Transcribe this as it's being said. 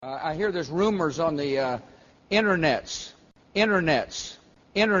I hear there's rumors on the internets. Internets.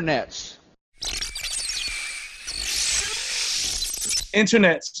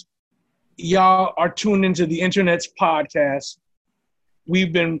 Y'all are tuned into the Internet's podcast.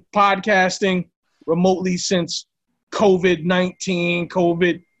 We've been podcasting remotely since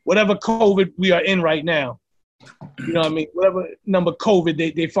COVID-19, whatever COVID we are in right now. You know what I mean? Whatever number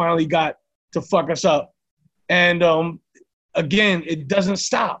COVID they finally got to fuck us up. And again, it doesn't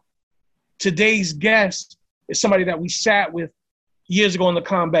stop. Today's guest is somebody that we sat with years ago on the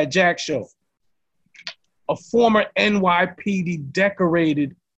Combat Jack show. A former NYPD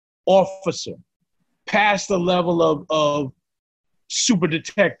decorated officer, past the level of super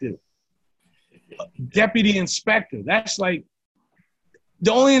detective, deputy inspector. That's like,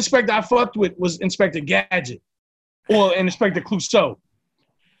 the only inspector I fucked with was Inspector Gadget or Inspector Clouseau.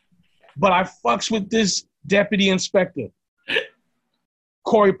 But I fucks with this deputy inspector,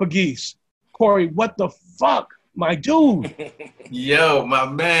 Corey Pegues. Corey, what the fuck, my dude? Yo, my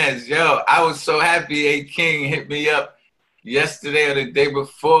man, I was so happy A King hit me up yesterday or the day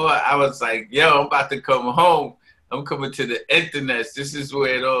before. I was like, I'm about to come home. I'm coming to the internet. This is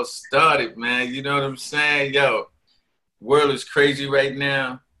where it all started, man. You know what I'm saying? World is crazy right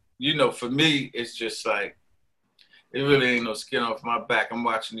now. You know, for me, it's just like, it really ain't no skin off my back. I'm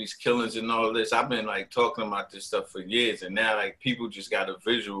watching these killings and all this. I've been like talking about this stuff for years, and now like people just got a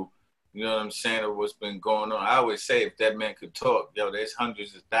visual, you know what I'm saying, of what's been going on. I always say if that man could talk, there's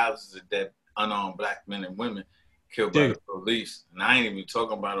hundreds of thousands of dead unarmed black men and women killed by the police. And I ain't even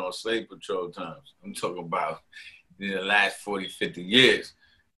talking about on slave patrol times. I'm talking about in the last 40, 50 years.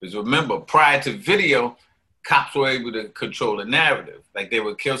 Because remember, prior to video, cops were able to control the narrative. Like they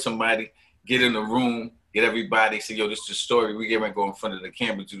would kill somebody, get in the room, get everybody, say, this is the story. We get ready to go in front of the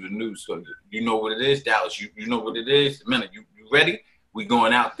camera to the news. So you know what it is, Dallas? You know what it is? Minute, you ready? We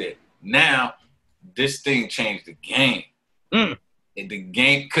going out there. Now, this thing changed the game. And the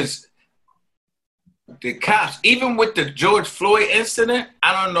game, because the cops, even with the George Floyd incident,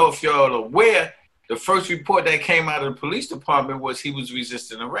 I don't know if y'all are aware, the first report that came out of the police department was he was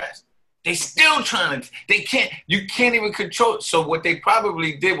resisting arrest. They still trying to, you can't even control it. So what they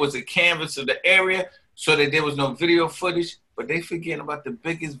probably did was a canvas of the area so that there was no video footage, but they forgetting about the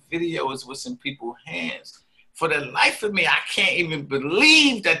biggest video is what's in people's hands. For the life of me, I can't even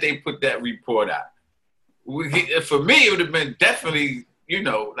believe that they put that report out. For me, it would have been definitely, we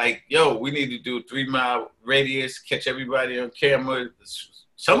need to do a 3-mile radius, catch everybody on camera.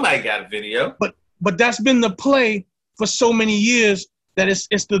 Somebody got a video. But that's been the play for so many years that it's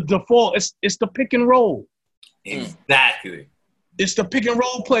the default. It's the pick and roll. Exactly. It's the pick and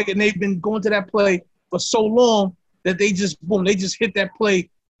roll play, and they've been going to that play for so long that they just hit that play.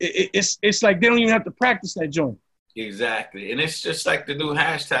 It's like they don't even have to practice that joint. Exactly. And it's just like the new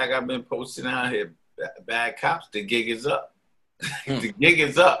hashtag I've been posting out here, bad cops, the gig is up. The gig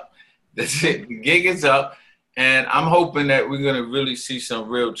is up. That's it. The gig is up. And I'm hoping that we're going to really see some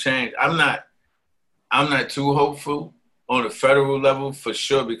real change. I'm not too hopeful on the federal level for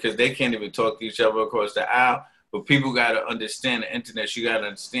sure, because they can't even talk to each other across the aisle. But people got to understand the internet. You got to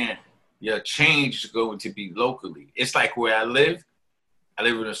understand your change is going to be locally. It's like where I live. I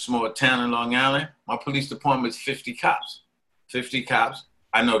live in a small town in Long Island. My police department is 50 cops. 50 cops.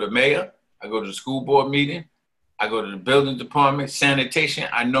 I know the mayor. I go to the school board meeting. I go to the building department, sanitation.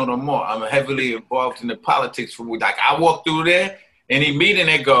 I know them all. I'm heavily involved in the politics. Like I walk through there, any meeting,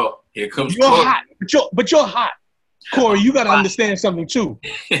 they go, here comes You're Corey. hot. But you're hot. Corey, you got to understand something too.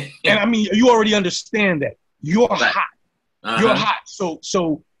 And I mean, you already understand that. You're hot. You're hot.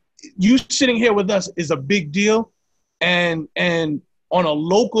 So you sitting here with us is a big deal. And on a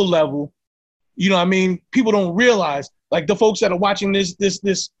local level, you know what I mean? People don't realize, like the folks that are watching this,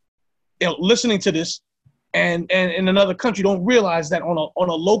 listening to this, and in another country don't realize that on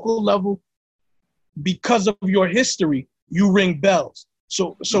a local level, because of your history, you ring bells.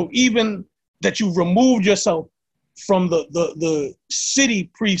 So even that you've removed yourself from the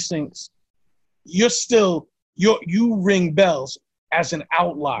city precincts, you ring bells as an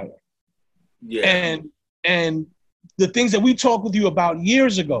outlier. Yeah. And the things that we talked with you about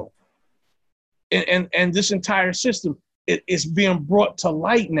years ago, and this entire system, is being brought to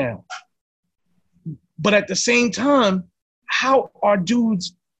light now. But at the same time, how are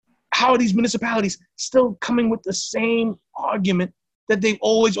these municipalities still coming with the same argument that they've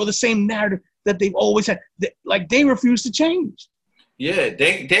always, or the same narrative that they've always had? They refuse to change. Yeah,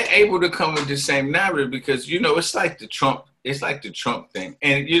 they're able to come with the same narrative because, it's like the Trump thing.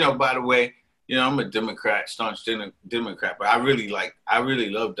 And, by the way, I'm a Democrat, staunch Democrat, but I really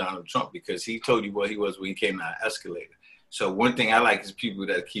love Donald Trump because he told you what he was when he came out of escalator. So one thing I like is people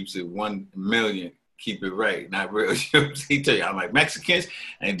that keeps it 1 million, keep it right, not real. He tell you, I'm like, Mexicans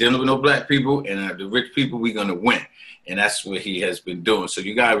ain't dealing with no black people, and the rich people, we gonna win. And that's what he has been doing. So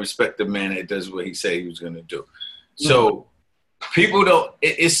you gotta respect the man that does what he said he was gonna do. So people don't.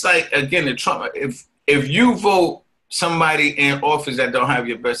 It's like, again, the Trump. If you vote somebody in office that don't have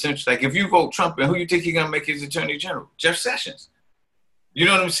your best interest, like if you vote Trump, and who you think he's gonna make his attorney general? Jeff Sessions. You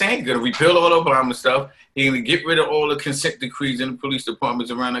know what I'm saying? He's gonna repeal all the Obama stuff. He's gonna get rid of all the consent decrees in the police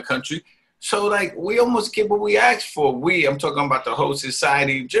departments around the country. So like we almost get what we asked for. I'm talking about the whole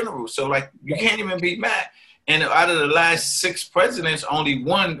society in general. So like you can't even be mad. And out of the last 6 presidents, only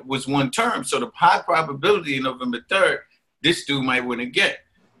one was 1 term. So the high probability November 3rd, this dude might win again.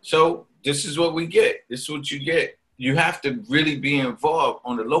 So this is what we get. This is what you get. You have to really be involved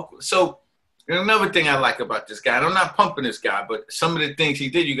on the local. So another thing I like about this guy, and I'm not pumping this guy, but some of the things he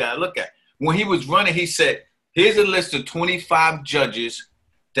did, you got to look at. When he was running, he said, here's a list of 25 judges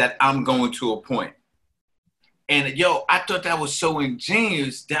that I'm going to appoint. And, yo, I thought that was so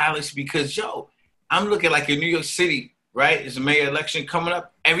ingenious, Dallas, because, yo, I'm looking like in New York City, right? There's a mayor election coming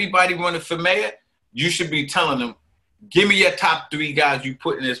up. Everybody running for mayor, you should be telling them, give me your top 3 guys you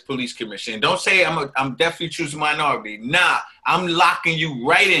put in this police commission. Don't say I'm definitely choosing minority. Nah, I'm locking you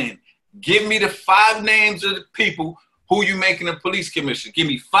right in. Give me the 5 names of the people who you making a police commission. Give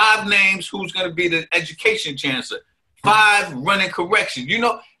me 5 names who's going to be the education chancellor. 5 running correction. You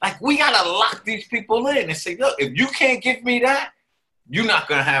know, like we got to lock these people in and say, look, if you can't give me that, you're not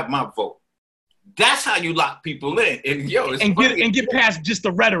going to have my vote. That's how you lock people in. And yo, get past just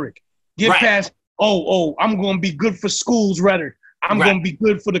the rhetoric. Get past, I'm going to be good for schools rhetoric. I'm going to be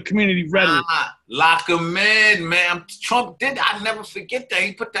good for the community rhetoric. Lock them in, man. Trump did that. I never forget that.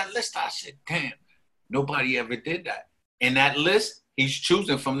 He put that list. I said, damn, nobody ever did that. And that list, he's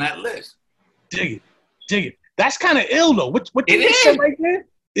choosing from that list. Dig it. That's kind of ill, though. What you just said right there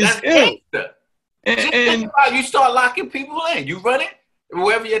is ill. And you start locking people in. You run it,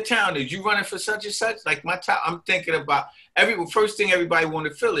 wherever your town is. You running for such and such. Like my town, I'm thinking about first thing everybody want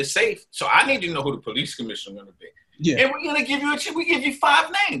to feel is safe. So I need to know who the police commissioner is going to be. Yeah. And we're going to give you we give you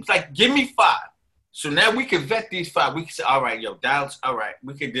 5 names. Like, give me 5. So now we can vet these 5. We can say, all right, yo, Dallas, all right.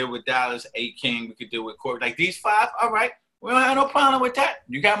 We can deal with Dallas, A. King. We can deal with Corey. Like, these 5, all right. We don't have no problem with that.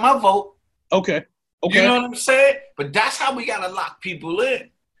 You got my vote. Okay. You know what I'm saying? But that's how we got to lock people in.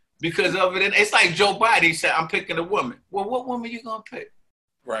 Because of it. It's like Joe Biden. He said, I'm picking a woman. Well, what woman you going to pick?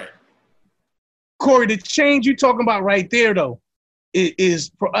 Right. Corey, the change you're talking about right there, though,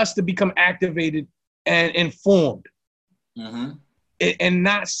 is for us to become activated and informed. Mm-hmm. And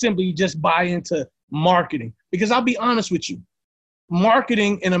not simply just buy into marketing. Because I'll be honest with you,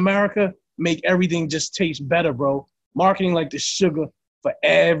 marketing in America make everything just taste better, bro. Marketing like the sugar for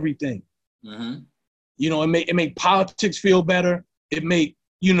everything. Mm-hmm. You know, it make politics feel better. It make,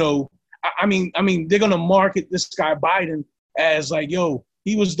 you know, I mean, they're gonna market this guy Biden as like, yo,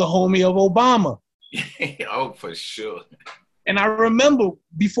 he was the homie of Obama. Oh, for sure. And I remember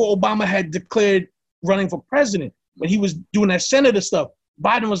before Obama had declared running for president, when he was doing that senator stuff,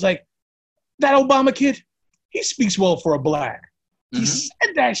 Biden was like, that Obama kid, he speaks well for a black. Mm-hmm. He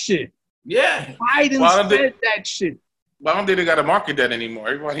said that shit. Yeah. Biden said that shit. But I don't think they got to market that anymore.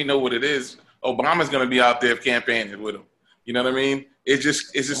 Everybody know what it is. Obama's going to be out there campaigning with him. You know what I mean? It's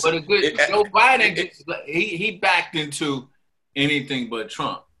just. But Joe Biden, he backed into anything but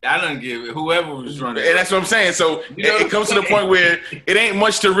Trump. I don't give it. Whoever was running. And that's what I'm saying. So it comes to the point where it ain't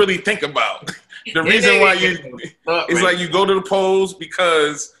much to really think about. The reason why it's like you go to the polls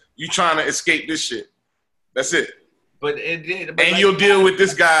because you trying to escape this shit. That's it. But it did. And like, you'll deal with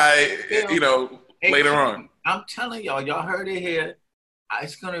this guy, you know, later on. I'm telling y'all heard it here.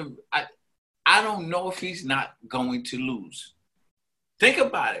 I don't know if he's not going to lose. Think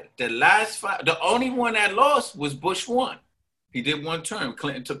about it. The only one that lost was Bush 1. He did 1 term.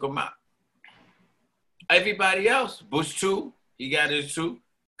 Clinton took him out. Everybody else, Bush 2, he got his 2.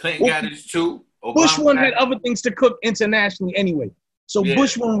 Clinton got his 2. Obama Bush 1 had other things to cook internationally anyway. So yeah.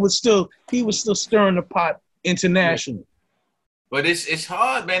 Bush 1 was still stirring the pot internationally. Yeah. But it's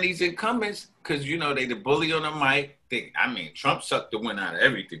hard, man, these incumbents, because, you know, they the bully on the mic. Trump sucked the wind out of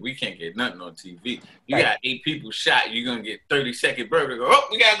everything. We can't get nothing on TV. You got 8 people shot. You're going to get 30-second burger. Go,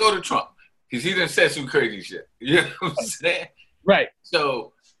 we got to go to Trump. Because he done said some crazy shit. You know what I'm saying? Right.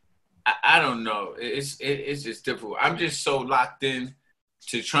 So, I don't know. It's just difficult. I'm just so locked in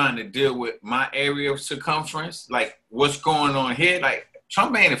to trying to deal with my area of circumference. Like, what's going on here? Like,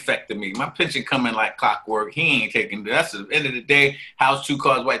 Trump ain't affecting me. My pension coming like clockwork. He ain't taking. That's the end of the day. House, 2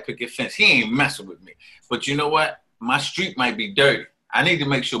 cars, white picket fence. He ain't messing with me. But you know what? My street might be dirty. I need to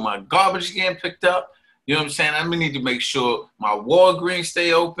make sure my garbage is getting picked up. You know what I'm saying? I'm gonna need to make sure my Walgreens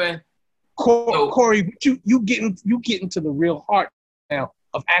stay open. Corey, you getting to the real heart now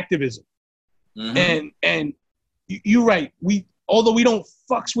of activism, and you're right. Although we don't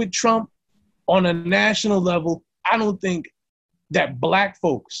fucks with Trump on a national level, I don't think that black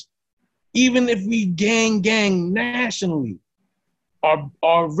folks, even if we gang nationally,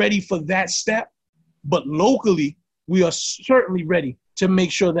 are ready for that step. But locally, we are certainly ready to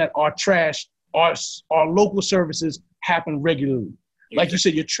make sure that our trash, our local services happen regularly. Like you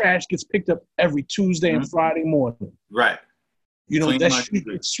said, your trash gets picked up every Tuesday and Friday morning. Right. You know, that street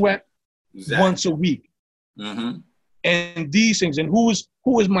gets swept once a week. And these things, and who is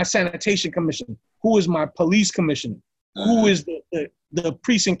my sanitation commissioner? Who is my police commissioner? Who is the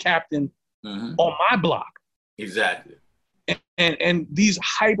precinct captain on my block? Exactly. And these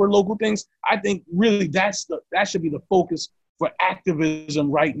hyper local things, I think really that should be the focus for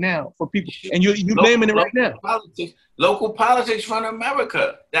activism right now for people. And you're naming it right now. Local politics run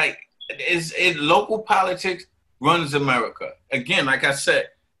America. Like local politics runs America. Again, like I said,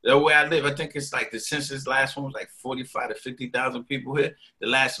 the way I live, I think it's like the census last one was like 45 to 50,000 people here. The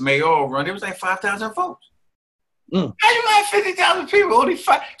last mayoral run, it was like 5,000 votes. How you have 50,000 people? Only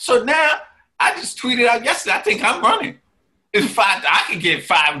 5. So now I just tweeted out yesterday, I think I'm running. It's 5. I could get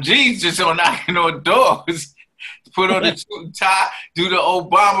 5 G's just on knocking on doors. Put on the suit and tie, do the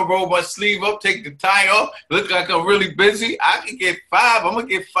Obama, roll my sleeve up, take the tie off, look like I'm really busy. I can get 5. I'm gonna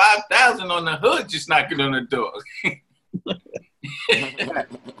get 5,000 on the hood just knocking on the door.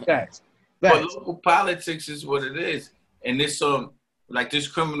 Facts. But local politics is what it is, and this like this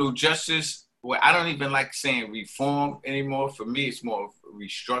criminal justice. Well, I don't even like saying reform anymore. For me, it's more of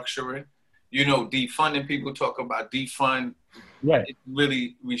restructuring. You know, defunding. People talk about defund. Right. It's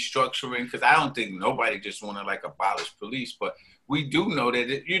really restructuring, because I don't think nobody just want to like abolish police, but we do know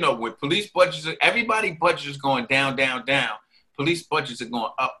that with police budgets, everybody budget is going down. Police budgets are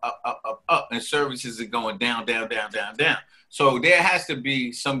going up, and services are going down. So there has to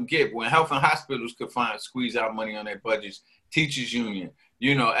be some give. When health and hospitals could squeeze out money on their budgets, teachers union,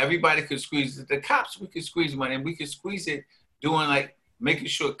 everybody could squeeze. The cops, we could squeeze money, and we could squeeze it doing like making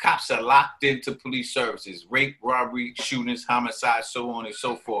sure cops are locked into police services, rape, robbery, shootings, homicide, so on and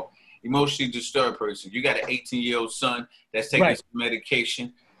so forth. Emotionally disturbed person. You got an 18-year-old son that's taking his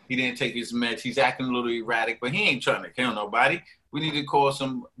medication. He didn't take his meds. He's acting a little erratic, but he ain't trying to kill nobody. We need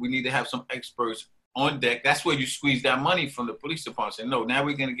to have some experts on deck. That's where you squeeze that money from the police department. Say, no, now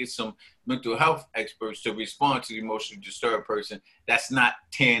we're going to get some mental health experts to respond to the emotionally disturbed person that's not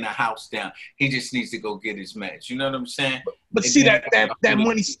tearing a house down. He just needs to go get his meds. You know what I'm saying? But see, that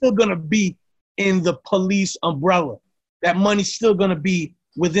money's still going to be in the police umbrella. That money's still going to be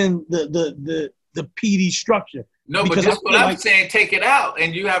within the PD structure. No, but that's what I'm saying. Take it out,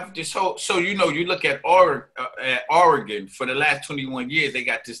 and you have this whole. So you look at Oregon for the last 21 years. They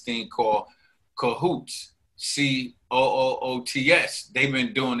got this thing called Cahoots, COOTS. They've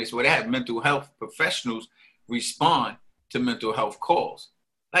been doing this where they have mental health professionals respond to mental health calls.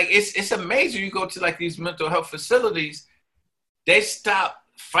 Like it's amazing. You go to like these mental health facilities, they stop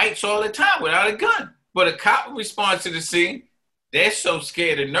fights all the time without a gun. But a cop responds to the scene. They're so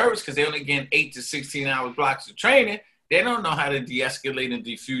scared and nervous because they're only getting 8 to 16 hour blocks of training. They don't know how to de-escalate and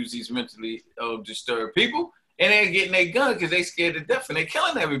defuse these mentally disturbed people. And they're getting their gun because they're scared to death, and they're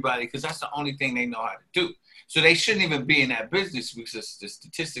killing everybody because that's the only thing they know how to do. So they shouldn't even be in that business, because the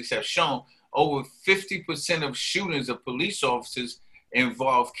statistics have shown over 50% of shootings of police officers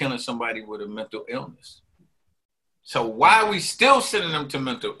involve killing somebody with a mental illness. So why are we still sending them to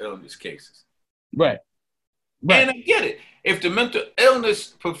mental illness cases? Right. And I get it. If the mental illness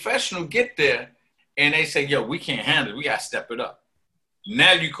professional get there and they say, yo, we can't handle it, we got to step it up.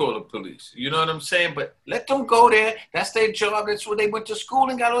 Now you call the police. You know what I'm saying? But let them go there. That's their job. That's where they went to school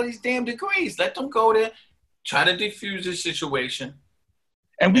and got all these damn degrees. Let them go there, try to defuse the situation.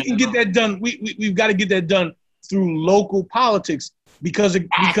 And we can get that done. We've got to get that done through local politics because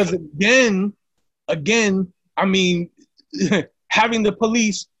again, I mean, having the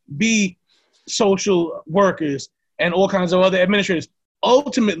police be social workers and all kinds of other administrators,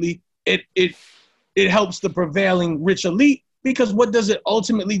 ultimately it helps the prevailing rich elite, because what does it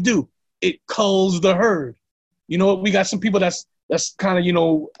ultimately do? It culls the herd. You know, we got some people that's kind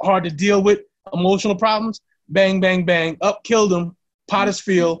of, hard to deal with, emotional problems. Bang, bang, bang, up, killed them,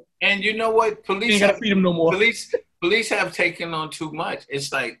 Pottersfield. And you know what? Police ain't got to feed them no more. Police have taken on too much.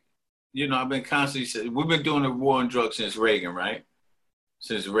 It's like, I've been constantly saying, we've been doing the war on drugs since Reagan, right?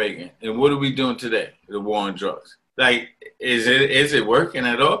 Since Reagan. And what are we doing today? The war on drugs. Like, is it working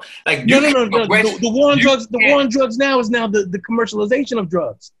at all? Like, no. The war on drugs now is the commercialization of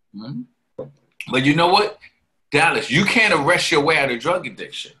drugs. Mm-hmm. But you know what, Dallas, you can't arrest your way out of drug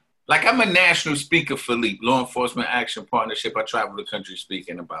addiction. Like, I'm a national speaker for LEAP, Law Enforcement Action Partnership. I travel the country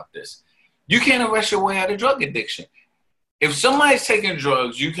speaking about this. You can't arrest your way out of drug addiction. If somebody's taking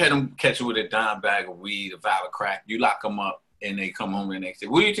drugs, you catch them with a dime bag of weed, a vial of crack, you lock them up, and they come home the next day.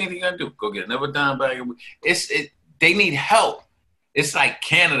 What do you think they're going to do? Go get another dime bag of weed? They need help. It's like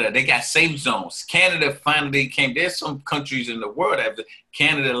Canada. They got safe zones. Canada finally came. There's some countries in the world that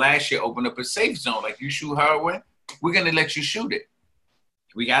Canada last year opened up a safe zone. Like, you shoot heroin, we're going to let you shoot it.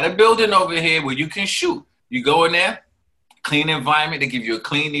 We got a building over here where you can shoot. You go in there, clean environment. They give you a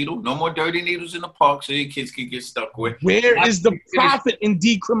clean needle. No more dirty needles in the park so your kids can get stuck with. Where is the profit in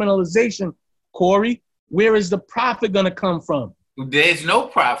decriminalization, Corey? Where is the profit going to come from? There's no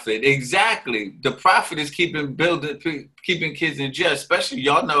profit. Exactly. The profit is keeping kids in jail, especially,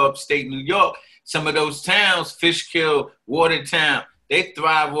 y'all know, upstate New York. Some of those towns, Fishkill, Watertown, they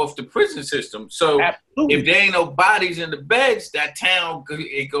thrive off the prison system. So Absolutely. If there ain't no bodies in the beds, that town,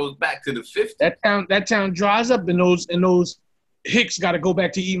 it goes back to the 50s. That town dries up, and those hicks got to go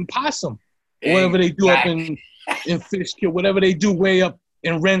back to eating possum, or whatever they do up in Fishkill, whatever they do way up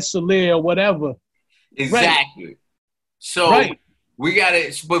in Rensselaer or whatever. Exactly. Right. So we got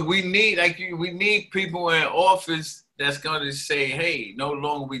it, but we need people in office that's going to say, hey, no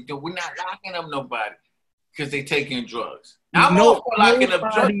longer we're not locking up nobody because they taking drugs. I'm all for locking up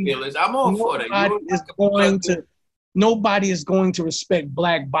drug dealers. I'm all for that. Nobody is going to respect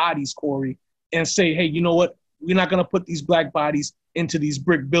black bodies, Corey, and say, hey, you know what? We're not going to put these black bodies into these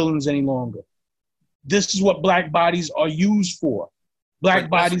brick buildings any longer. This is what black bodies are used for. Black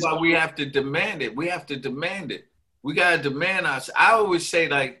bodies. That's why we have to demand it. We have to demand it. We got to demand us. I always say,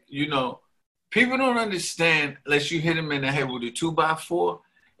 like, you know, people don't understand unless you hit them in the head with a 2x4,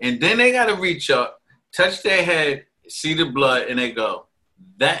 and then they got to reach up, touch their head, see the blood, and they go,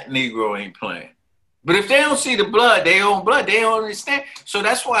 that Negro ain't playing. But if they don't see the blood, their own blood, they don't understand. So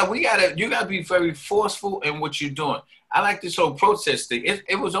that's why you gotta be very forceful in what you're doing. I like this whole protest thing.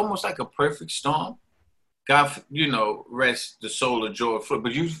 It was almost like a perfect storm. God, you know, rest the soul of George Floyd.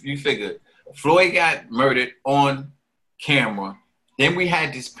 But you figure Floyd got murdered on camera. Then we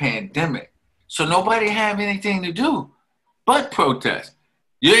had this pandemic. So nobody had anything to do but protest.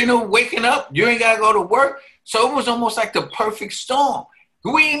 You ain't no waking up. You ain't got to go to work. So it was almost like the perfect storm.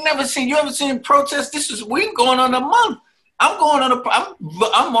 We ain't never seen, you ever seen protests? We going on a month.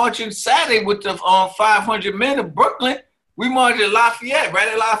 I'm marching Saturday with the 500 men of Brooklyn. We marched at Lafayette, right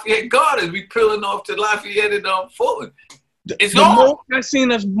at Lafayette Gardens. We peeling off to Lafayette and Fulton. The most I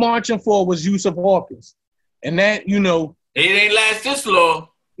seen us marching for was Yusuf Hawkins. And that, you know. It ain't last this long.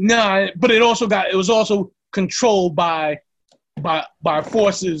 Nah, but it was also controlled by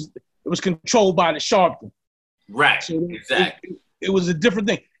forces. It was controlled by the Sharpton. Right, so exactly. It was a different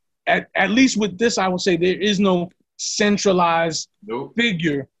thing. At least with this, I would say there is no centralized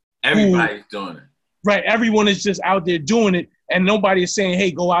figure. Everybody's doing it. Right, everyone is just out there doing it, and nobody is saying,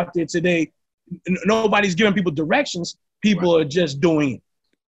 hey, go out there today. Nobody's giving people directions. People are just doing it.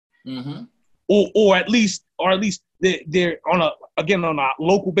 Mm-hmm. Or at least they're on a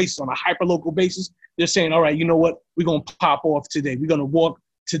local basis, on a hyper local basis. They're saying, all right, you know what? We're gonna pop off today. We're gonna walk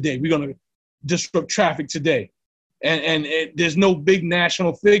today. We're gonna disrupt traffic today. And there's no big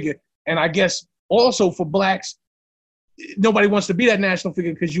national figure. And I guess also for blacks, nobody wants to be that national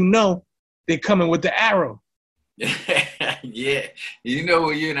figure because you know they're coming with the arrow. Yeah. You know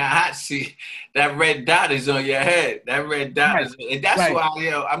when you're in a hot seat, that red dot is on your head. That red dot is, and that's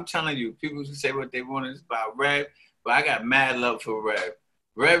why, I'm telling you, people can say what they want about Rev, but I got mad love for Rev.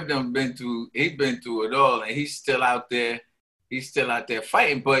 Rev been through it all, and he's still out there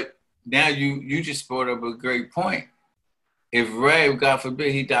fighting. But now you just brought up a great point. If Rev, God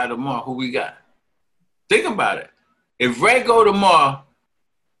forbid, he died tomorrow, who we got? Think about it. If Rev go tomorrow,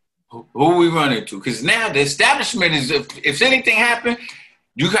 who we run into? Because now the establishment is, if anything happened,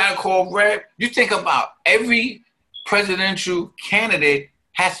 you gotta call Rev. You think about every presidential candidate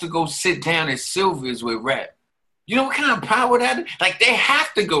has to go sit down at Sylvia's with Rev. You know what kind of power that is? Like, they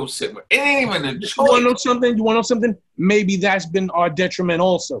have to go sit with. It ain't even a choice. You want to know something? Maybe that's been our detriment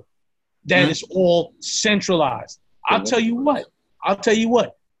also. That is all centralized. I'll tell you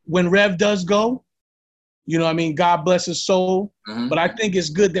what. When Rev does go, you know what I mean? God bless his soul. Mm-hmm. But I think it's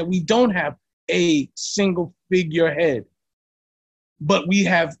good that we don't have a single figurehead. But we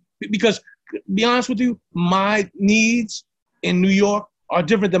have, because, to be honest with you, my needs in New York are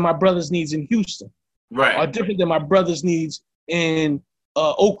different than my brother's needs in Houston. Right. Are different than my brother's needs in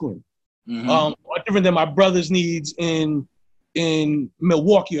Oakland. Mm-hmm. Are different than my brother's needs in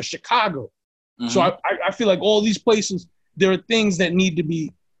Milwaukee or Chicago. Mm-hmm. So I feel like all these places, there are things that need to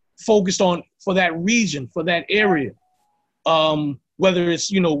be focused on for that region, for that area. Whether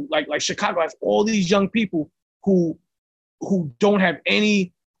it's, like Chicago has all these young people who don't have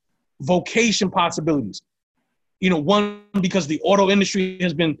any vocation possibilities. One, because the auto industry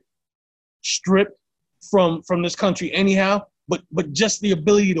has been stripped from this country anyhow, but just the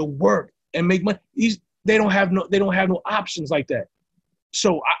ability to work and make money, they don't have no options like that.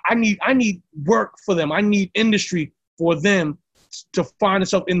 So I need work for them. I need industry for them to find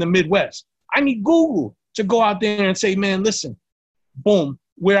themselves in the Midwest. I need Google to go out there and say, man, listen, boom,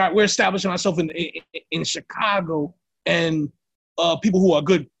 we're establishing ourselves in Chicago, and people who are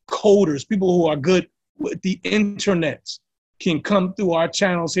good coders, people who are good with the internet can come through our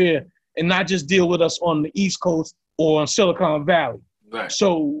channels here and not just deal with us on the East Coast or on Silicon Valley. Right.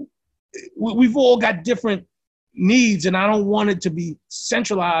 So we've all got different needs, and I don't want it to be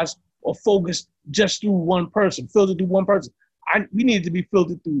centralized or focused just through one person, filtered through one person. We need it to be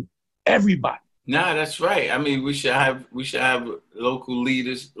filtered through everybody. Nah, that's right. I mean, we should have local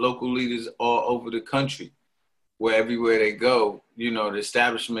leaders all over the country, where everywhere they go, the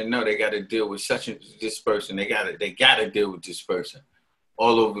establishment know they got to deal with this person. They got to deal with this person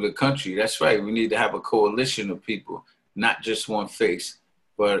all over the country. That's right. We need to have a coalition of people, not just one face.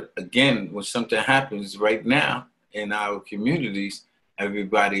 But again, when something happens right now in our communities,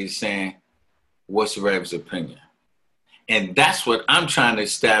 everybody is saying, what's Rev's opinion? And that's what I'm trying to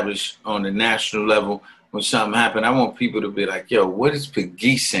establish on the national level. When something happens, I want people to be like, yo, what is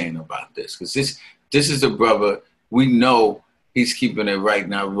Pegues saying about this? Because this is a brother, we know he's keeping it right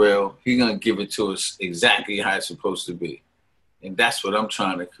now real. He's going to give it to us exactly how it's supposed to be. And that's what I'm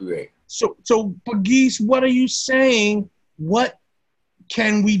trying to create. So Pegues, what are you saying? What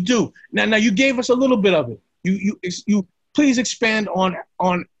can we do? Now you gave us a little bit of it. You please expand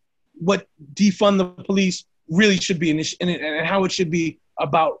on what defund the police really should be and how it should be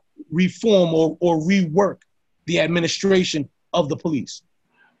about reform or rework the administration of the police.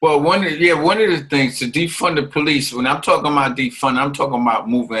 Well, one of the things to defund the police, when I'm talking about defund, I'm talking about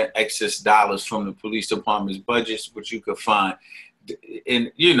moving excess dollars from the police department's budgets, which you could find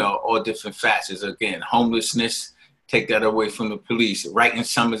in, all different facets. Again, homelessness, take that away from the police, writing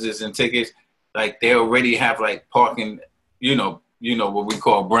summonses and tickets. Like they already have like parking, what we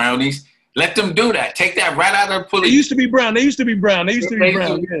call brownies. Let them do that. Take that right out of the police. They used to be brown.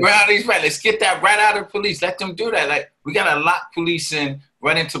 Brownies, right. Let's get that right out of the police. Let them do that. Like we got to lock police in,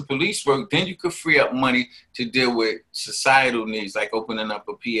 run into police work. Then you could free up money to deal with societal needs, like opening up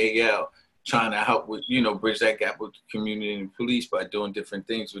a PAL, trying to help with, bridge that gap with the community and police by doing different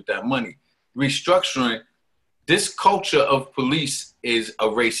things with that money. Restructuring. This culture of police is a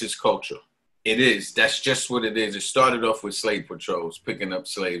racist culture. It is. That's just what it is. It started off with slave patrols, picking up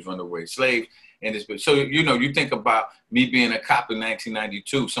slaves, runaway slaves. And so, you think about me being a cop in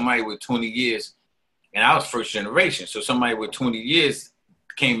 1992, somebody with 20 years, and I was first generation. So somebody with 20 years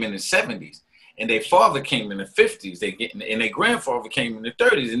came in the 70s, and their father came in the 50s. And their grandfather came in the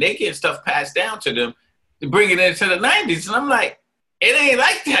 30s, and they get stuff passed down to them to bring it into the 90s. And I'm like, it ain't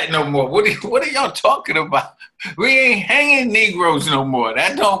like that no more. What are y'all talking about? We ain't hanging Negroes no more.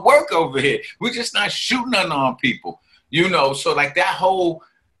 That don't work over here. We're just not shooting unarmed people. So like that whole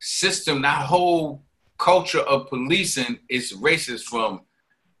system, that whole culture of policing is racist, from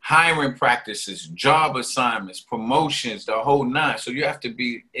hiring practices, job assignments, promotions, the whole nine. So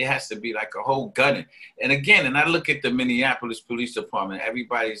it has to be like a whole gutting. And again, and I look at the Minneapolis Police Department,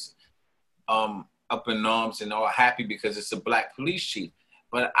 everybody's up in arms and all happy because it's a black police chief.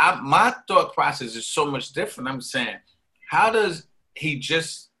 But my thought process is so much different. I'm saying, how does he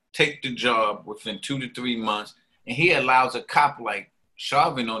just take the job within 2 to 3 months, and he allows a cop like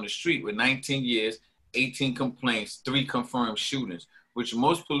Chauvin on the street with 19 years, 18 complaints, 3 confirmed shootings, which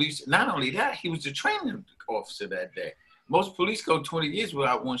most police, not only that, he was the training officer that day. Most police go 20 years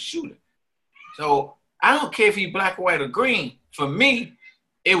without one shooting. So I don't care if he black, white, or green. For me,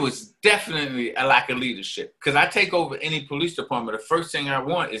 it was definitely a lack of leadership. Because I take over any police department, the first thing I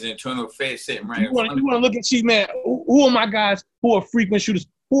want is internal affairs sitting right in front of me. You want to look and see, man, who are my guys who are frequent shooters?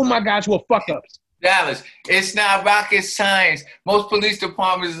 Who are my guys who are fuck-ups? Dallas, it's not rocket science. Most police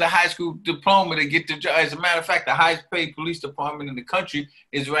departments is a high school diploma to get the job. As a matter of fact, the highest paid police department in the country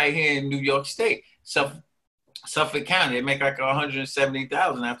is right here in New York State. Suffolk County, they make like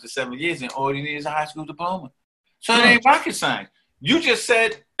 $170,000 after 7 years, and all you need is a high school diploma. So it ain't rocket science. You just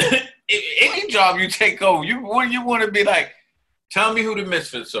said any job you take over, you want to be like, tell me who the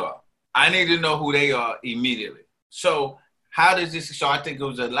misfits are. I need to know who they are immediately. So how does this? So I think it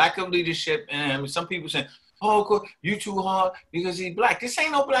was a lack of leadership, and some people saying, "Oh, you too hard because he's black." This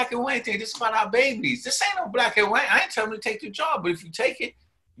ain't no black and white thing. This is about our babies. This ain't no black and white. I ain't telling him to take the job, but if you take it,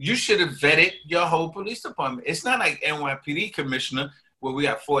 you should have vetted your whole police department. It's not like NYPD commissioner where we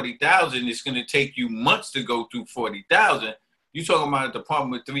have 40,000. It's going to take you months to go through 40,000. You talking about a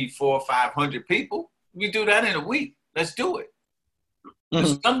department with 300, 400, 500 people? We do that in a week. Let's do it.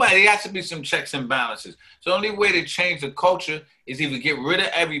 Somebody has to be some checks and balances. So the only way to change the culture is either get rid of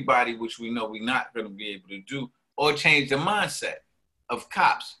everybody, which we know we're not going to be able to do, or change the mindset of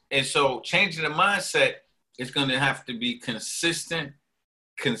cops. And so changing the mindset is going to have to be consistent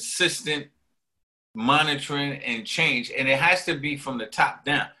monitoring and change. And it has to be from the top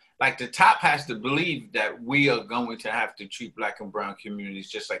down. Like the top has to believe that we are going to have to treat Black and brown communities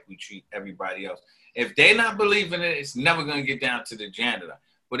just like we treat everybody else. If they're not believing it, it's never going to get down to the janitor.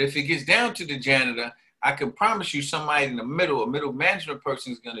 But if it gets down to the janitor, I can promise you somebody in the middle, a middle management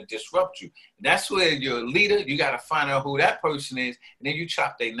person is going to disrupt you. That's where you're a leader. You got to find out who that person is, and then you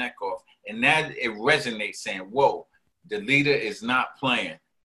chop their neck off. And that it resonates saying, whoa, the leader is not playing.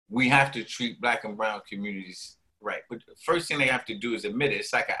 We have to treat Black and brown communities right. But the first thing they have to do is admit it.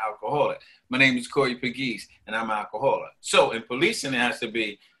 It's like an alcoholic. My name is Corey Pegues, and I'm an alcoholic. So in policing, it has to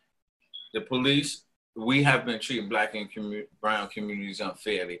be the police. We have been treating Black and brown communities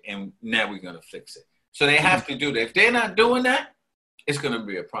unfairly, and now we're going to fix it. So they have to do that. If they're not doing that, it's going to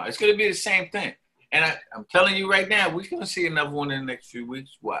be a problem. It's going to be the same thing. And I'm telling you right now, we're going to see another one in the next few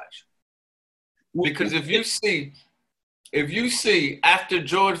weeks. Watch. Because if you see after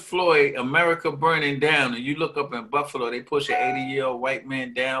George Floyd, America burning down, and you look up in Buffalo, they push an 80-year-old white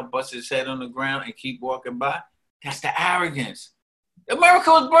man down, bust his head on the ground, and keep walking by. That's the arrogance.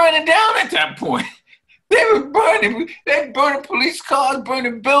 America was burning down at that point. They were burning. They burning police cars,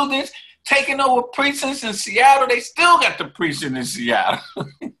 burning buildings, taking over precincts in Seattle. They still got the precinct in Seattle.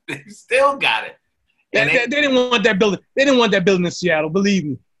 They still got it. They didn't want that building. They didn't want that building in Seattle. Believe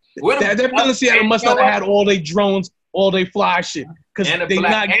me. That building in Seattle must not have had all their drones, all their fly shit, because they're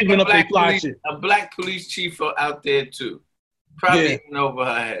not giving up their fly shit. A Black police chief out there too, probably in over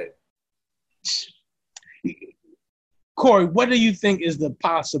her head. Corey, what do you think is the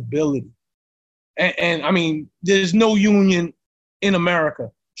possibility? And I mean, there's no union in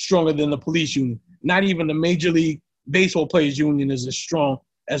America stronger than the police union. Not even the Major League Baseball Players Union is as strong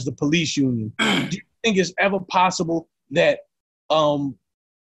as the police union. Do you think it's ever possible that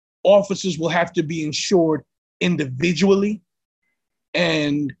officers will have to be insured individually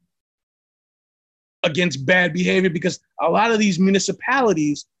and against bad behavior? Because a lot of these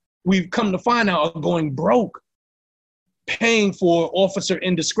municipalities, we've come to find out, are going broke paying for officer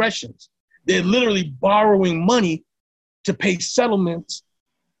indiscretions. They're literally borrowing money to pay settlements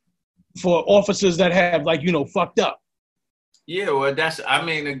for officers that have, like, fucked up. Yeah, well,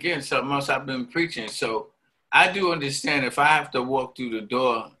 again, something else I've been preaching. So I do understand if I have to walk through the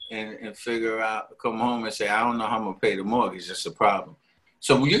door and figure out, come home and say, I don't know how I'm going to pay the mortgage, that's a problem.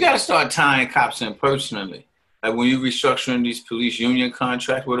 So you got to start tying cops in personally. Like when you're restructuring these police union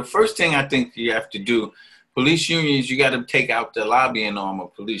contracts, well, the first thing I think you have to do, police unions, you got to take out the lobbying arm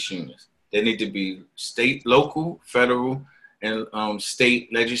of police unions. They need to be state, local, federal, and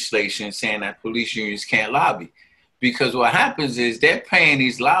state legislation saying that police unions can't lobby. Because what happens is they're paying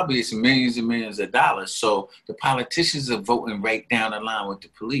these lobbyists millions and millions of dollars. So the politicians are voting right down the line with the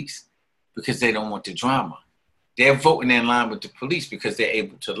police because they don't want the drama. They're voting in line with the police because they're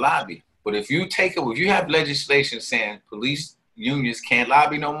able to lobby. But if you have legislation saying police unions can't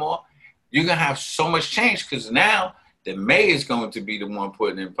lobby no more, you're going to have so much change because now the mayor is going to be the one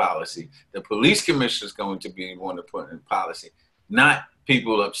putting in policy. The police commissioner is going to be the one to put in policy, not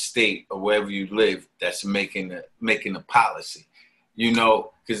people upstate or wherever you live that's making the policy.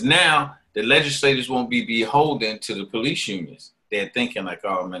 Because now the legislators won't be beholden to the police unions. They're thinking like,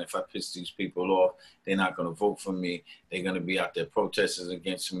 oh man, if I piss these people off, they're not going to vote for me. They're going to be out there protesting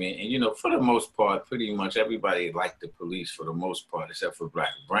against me. And for the most part, pretty much everybody liked the police for the most part, except for Black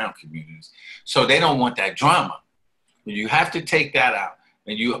and brown communities. So they don't want that drama. You have to take that out.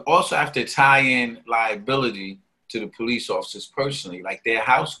 And you also have to tie in liability to the police officers personally, like their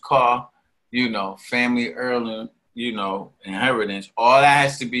house, car, family heirloom, inheritance, all that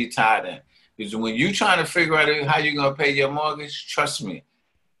has to be tied in. Because when you're trying to figure out how you're going to pay your mortgage, trust me,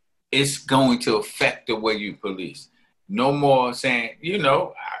 it's going to affect the way you police. No more saying,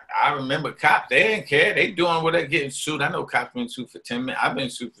 I remember cops, they didn't care. They doing what they're getting sued. I know cops been sued for 10 million. I've been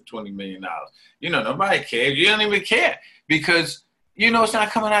sued for $20 million. Nobody cares. You don't even care because, it's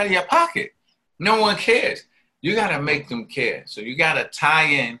not coming out of your pocket. No one cares. You got to make them care. So you got to tie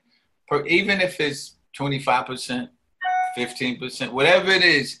in, even if it's 25%, 15%, whatever it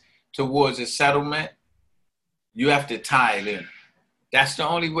is towards a settlement, you have to tie it in. That's the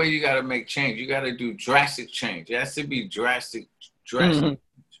only way you got to make change. You got to do drastic change. It has to be drastic Drastic. Mm-hmm.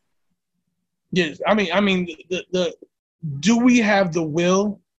 Yes, I mean, the do we have the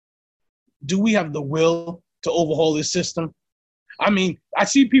will? Do we have the will to overhaul this system? I mean, I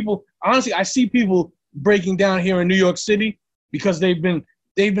see people. Honestly, I see people breaking down here in New York City because they've been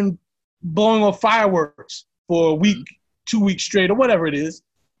blowing off fireworks for a week, 2 weeks straight, or whatever it is.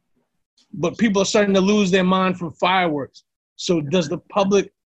 But people are starting to lose their mind from fireworks. So does the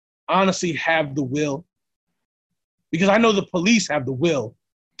public honestly have the will? Because I know the police have the will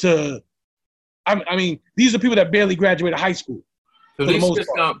to. I mean, these are people that barely graduated high school.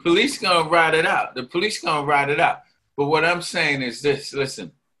 Police gonna ride it out. The police gonna ride it out. But what I'm saying is this: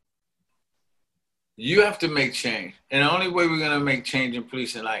 listen, you have to make change, and the only way we're gonna make change in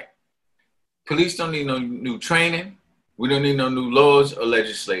policing, like, police don't need no new training. We don't need no new laws or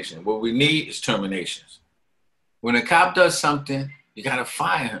legislation. What we need is terminations. When a cop does something, you gotta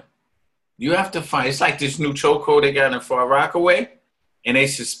fire him. You have to fire. It's like this new chokehold they got in Far Rockaway, and they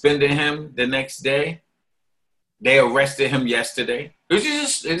suspended him the next day. They arrested him yesterday.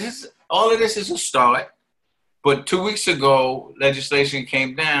 All of this is a start. But 2 weeks ago, legislation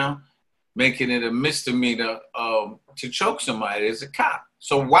came down, making it a misdemeanor to choke somebody as a cop.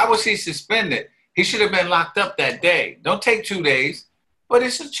 So why was he suspended? He should have been locked up that day. Don't take 2 days, but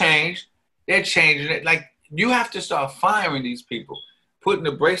it's a change. They're changing it. Like, you have to start firing these people, putting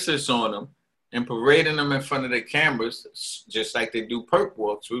the bracelets on them and parading them in front of the cameras, just like they do perp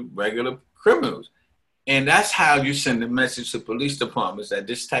walks with regular criminals. And that's how you send a message to police departments that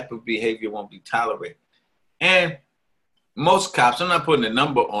this type of behavior won't be tolerated. And most cops, I'm not putting a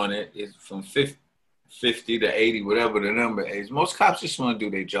number on it, it's from 50 to 80, whatever the number is. Most cops just want to do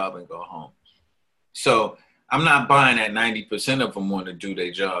their job and go home. So I'm not buying that 90% of them want to do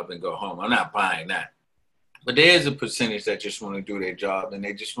their job and go home. I'm not buying that. But there is a percentage that just want to do their job and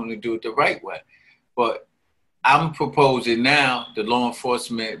they just want to do it the right way. But I'm proposing now the law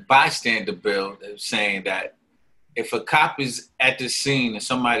enforcement bystander bill saying that if a cop is at the scene and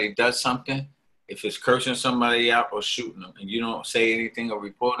somebody does something, if it's cursing somebody out or shooting them and you don't say anything or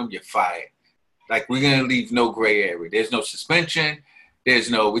report them, you're fired. Like, we're going to leave no gray area. There's no suspension.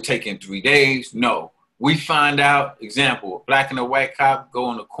 We're taking 3 days. No. We find out, example, a black and a white cop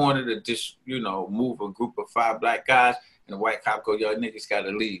go in the corner to just, move a group of 5 black guys, and the white cop go, yo, niggas got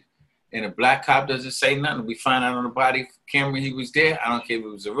to leave. And the black cop doesn't say nothing. We find out on the body camera he was there. I don't care if it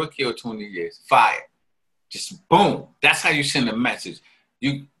was a rookie or 20 years. Fired. Just boom. That's how you send a message.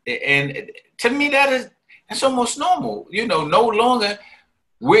 And to me, that's almost normal. No longer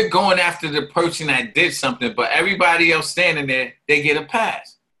we're going after the person that did something, but everybody else standing there, they get a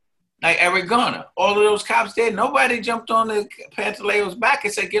pass. Like Eric Garner, all of those cops there, nobody jumped on the Pantaleo's back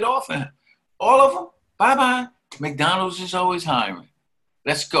and said, get off of him. All of them, bye-bye. McDonald's is always hiring.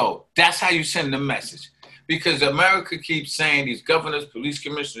 Let's go. That's how you send the message. Because America keeps saying, these governors, police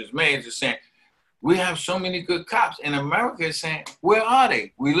commissioners, mayors are saying, we have so many good cops. And America is saying, where are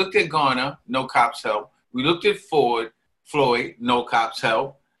they? We looked at Garner, no cops help. We looked at Floyd, no cops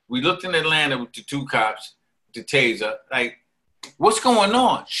help. We looked in Atlanta with the 2 cops, the taser. Like, what's going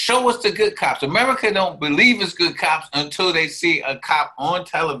on? Show us the good cops. America don't believe it's good cops until they see a cop on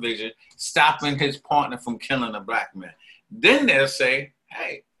television stopping his partner from killing a black man. Then they'll say,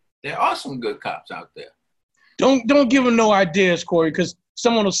 hey, there are some good cops out there. Don't give them no ideas, Corey, because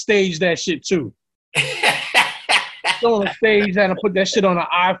someone will stage that shit too. Someone will stage that and put that shit on an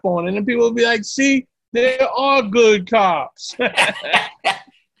iPhone, and then people will be like, see, there are good cops. But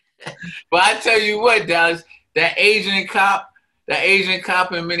I tell you what, Dallas, that Asian cop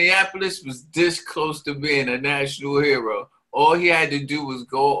in Minneapolis was this close to being a national hero. All he had to do was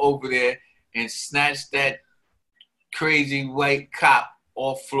go over there and snatch that crazy white cop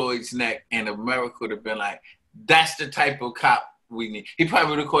off Floyd's neck, and America would have been like, that's the type of cop we need. He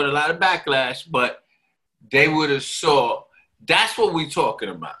probably would have caught a lot of backlash, but they would have saw that's what we're talking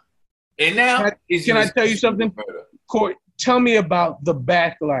about. And now, can I tell you something? Corey, tell me about the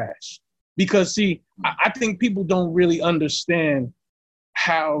backlash. Because, see, I think people don't really understand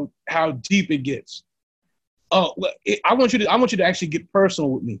how deep it gets. I want you to actually get personal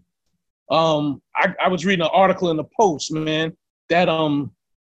with me. I was reading an article in the Post, man, that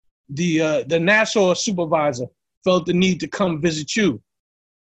the Nassau supervisor felt the need to come visit you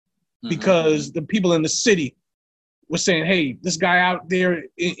because the people in the city were saying, hey, this guy out there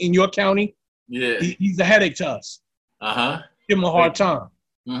in your county, he's a headache to us. Give him a hard time.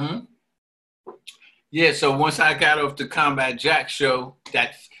 Yeah, so once I got off the Combat Jack show,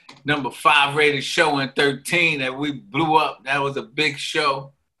 that number 5 rated show in 13 that we blew up, that was a big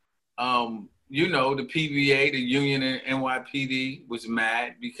show. The PVA, the union in NYPD was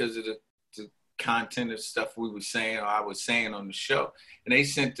mad because of the content of stuff we were saying or I was saying on the show. And they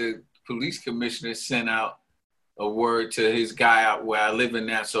sent the police commissioner sent out a word to his guy out where I live in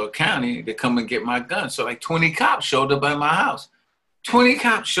Nassau County to come and get my gun. So like 20 cops showed up at my house. 20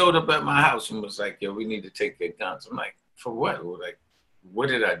 cops showed up at my house and was like, yo, we need to take their guns. I'm like, for what? Like, what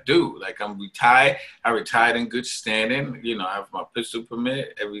did I do? Like, I'm retired. I retired in good standing. You know, I have my pistol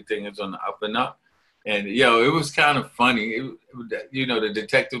permit. Everything is on the up and up. And, yo, it was kind of funny. You know, the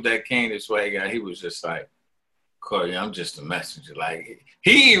detective that came this way, guy, he was just like, Corey, I'm just a messenger. Like,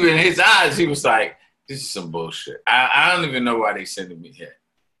 he even, his eyes, he was like, this is some bullshit. I don't even know why they sending me here.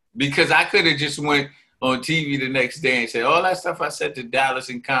 Because I could have just went on TV the next day and said, all that stuff I said to Dallas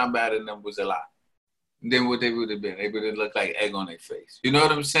and Combat and them was a lie. And then what they would have been, they would have looked like egg on their face. You know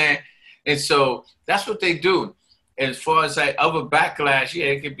what I'm saying? And so that's what they do. As far as like other backlash, yeah,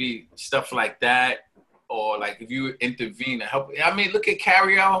 it could be stuff like that. Or like if you intervene to help. I mean, look at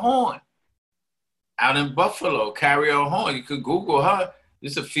Carrie Horn out in Buffalo. Carrie Horn, you could Google her.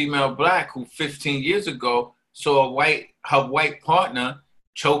 This is a female black who 15 years ago saw her white partner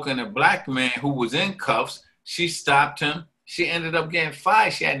choking a black man who was in cuffs. She stopped him. She ended up getting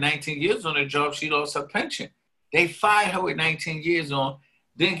fired. She had 19 years on the job. She lost her pension. They fired her with 19 years on,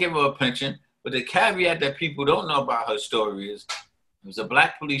 didn't give her a pension. But the caveat that people don't know about her story is it was a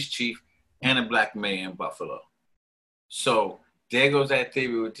black police chief and a black mayor in Buffalo. So there goes that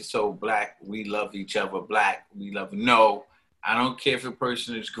theory with this whole black, we love each other, black, we love. No, I don't care if a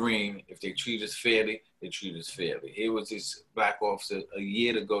person is green. If they treat us fairly, they treat us fairly. Here was this black officer a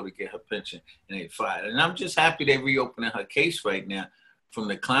year ago to get her pension, and they fired. And I'm just happy they're reopening her case right now from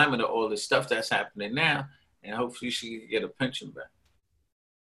the climate of all the stuff that's happening now, and hopefully she can get a pension back.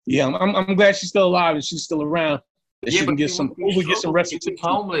 Yeah, I'm glad she's still alive and she's still around. That she can get some restitution.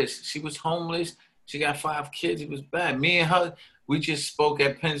 She was homeless. She got 5 kids. It was bad. Me and her, we just spoke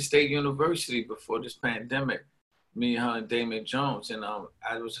at Penn State University before this pandemic. Me and her and Damon Jones. And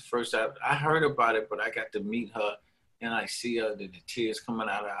I was the first I heard about it, but I got to meet her and I see her, the tears coming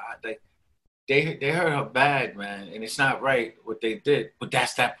out of her eye. They hurt her bad, man. And it's not right what they did. But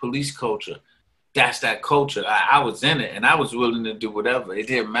that's that police culture. That's that culture. I was in it and I was willing to do whatever. It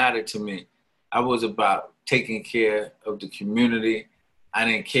didn't matter to me. I was about taking care of the community. I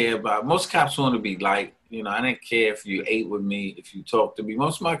didn't care about, most cops want to be liked. You know, I didn't care if you ate with me, if you talked to me.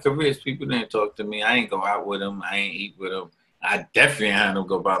 Most of my careers, people didn't talk to me. I ain't go out with them. I ain't eat with them. I definitely had them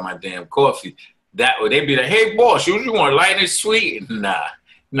go buy my damn coffee. That way they'd be like, hey, boss, you want light and sweet? Nah,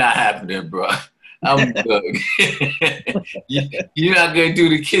 not happening, bro. I'm good. You're not going to do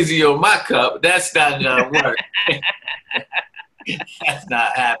the kizzy on my cup. That's not going to work. That's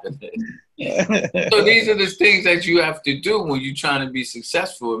not happening. So these are the things that you have to do when you're trying to be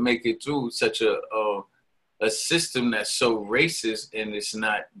successful and make it through such a system that's so racist and it's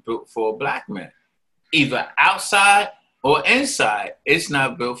not built for a black man. Either outside or inside, it's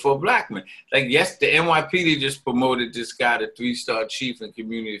not built for a black man. Like, yes, the NYPD just promoted this guy to 3-star chief in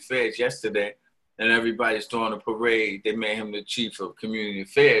community affairs yesterday, and everybody's throwing a parade. They made him the chief of community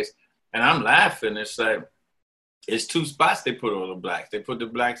affairs. And I'm laughing. It's like, it's 2 spots they put all the blacks. They put the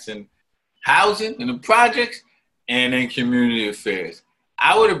blacks in housing, in the projects, and in community affairs.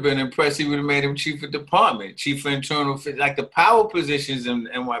 I would have been impressed. He would have made him chief of department, chief of internal affairs. Like the power positions in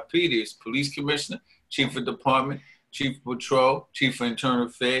NYPD is police commissioner, chief of department, chief of patrol, chief of internal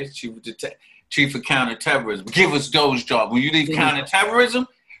affairs, chief of counterterrorism. Give us those jobs. When you leave counterterrorism,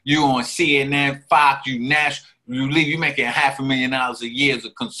 you on CNN, Fox, you national. You leave, you making $500,000 a year as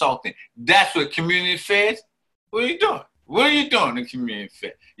a consultant. That's what community affairs. What are you doing? What are you doing in community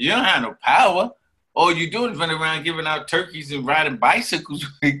affairs? You don't have no power. All you do is run around giving out turkeys and riding bicycles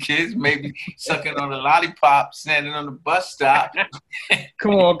with kids, maybe sucking on a lollipop, standing on the bus stop.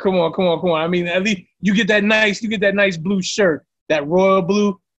 Come on. I mean, at least you get that nice blue shirt, that royal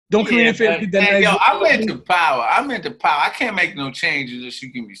blue. Don't community affairs get that nice. Yo, I'm into power. I can't make no changes unless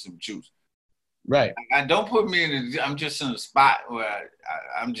you give me some juice. Right. I don't put me I'm just in a spot where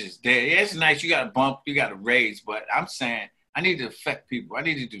I'm just there. Yeah, it's nice. You got to bump, you got to raise, but I'm saying I need to affect people. I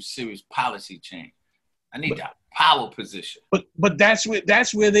need to do serious policy change. I need that power position. But that's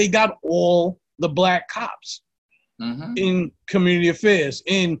where they got all the black cops in community affairs,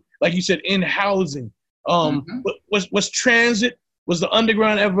 in, like you said, in housing. Was transit, was the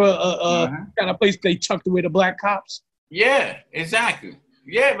underground ever kind of place they tucked away the black cops? Yeah, exactly.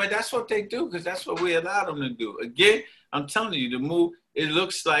 Yeah, but that's what they do because that's what we allow them to do. Again, I'm telling you, the move, it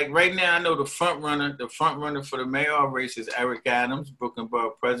looks like right now, I know the front runner for the mayoral race is Eric Adams, Brooklyn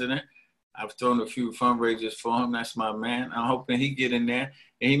Borough president. I've thrown a few fundraisers for him. That's my man. I'm hoping he get in there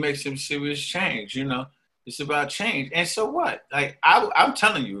and he makes some serious change, you know. It's about change. And so what? Like, I'm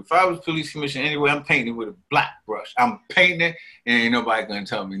telling you, if I was police commissioner anyway, I'm painting with a black brush. I'm painting it, and ain't nobody going to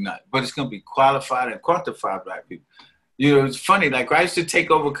tell me nothing. But it's going to be qualified and quantified black people. You know, it's funny. Like, I used to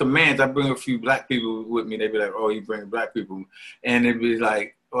take over commands. I bring a few black people with me. They'd be like, oh, you bring black people. And it'd be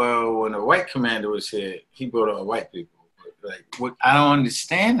like, well, when a white commander was here, he brought all white people. Like, what? I don't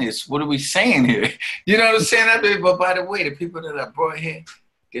understand this. What are we saying here? You know what I'm saying? But by the way, the people that I brought here,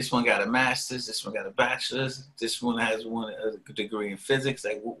 this one got a master's, this one got a bachelor's, this one has a degree in physics.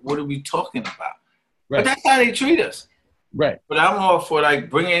 Like, what are we talking about? Right. But that's how they treat us. Right. But I'm all for, like,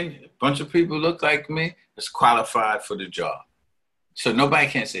 bringing a bunch of people who look like me that's qualified for the job. So nobody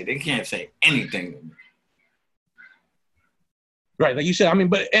can say, they can't say anything to me. Right, like you said, I mean,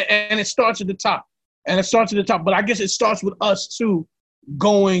 but, and it starts at the top. But I guess it starts with us, too,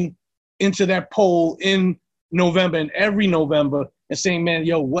 going into that poll in November and every November and saying, man,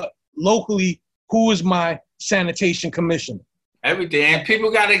 yo, what locally, who is my sanitation commissioner? Everything. And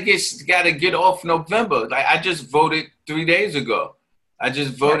people gotta get off November. Like, I just voted 3 days ago. We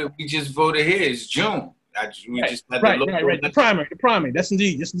just voted here. It's June. The primary. That's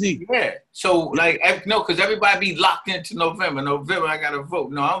indeed. Yeah. So, like, no, because everybody be locked into November. November, I got to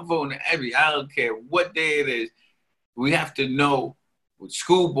vote. No, I'm voting I don't care what day it is. We have to know what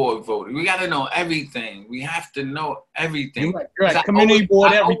school board voted. We got to know everything. We have to know everything. You're right. Community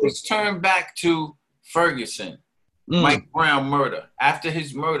board, everything. I always turn back to Ferguson, Mike Brown murder. After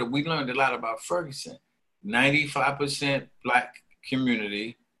his murder, we learned a lot about Ferguson. 95% black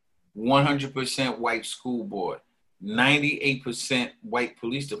community, 100% white school board, 98% white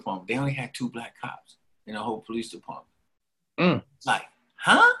police department. They only had 2 black cops in the whole police department. Like,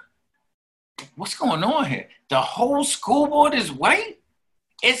 huh? What's going on here? The whole school board is white?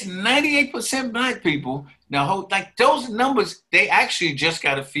 It's 98% black people. Like, those numbers, they actually just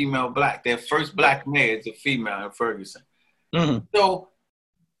got a female black. Their first black mayor is a female in Ferguson. So,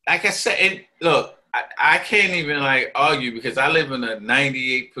 like I said, look, I can't even, like, argue because I live in a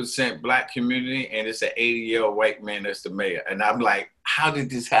 98% black community and it's an 80-year-old white man that's the mayor. And I'm like, how did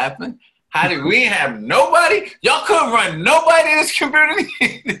this happen? How did we have nobody? Y'all couldn't run nobody in this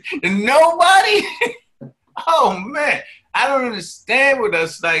community? Nobody? Oh, man. I don't understand with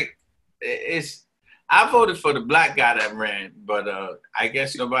us. Like, I voted for the black guy that ran, but I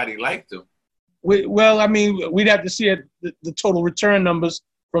guess nobody liked him. Well, I mean, we'd have to see the total return numbers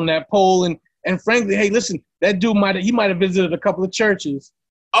from that poll. And frankly, hey, listen, that dude might have visited a couple of churches.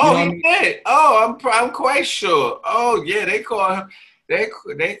 Oh, he did. Oh, I'm quite sure. Oh, yeah, they call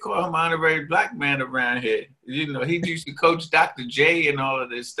him honorary black man around here. You know, he used to coach Dr. J and all of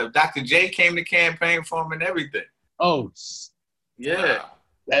this stuff. Dr. J came to campaign for him and everything. Oh, yeah.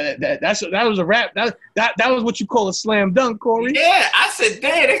 That was a rap. That was what you call a slam dunk, Corey. Yeah, I said,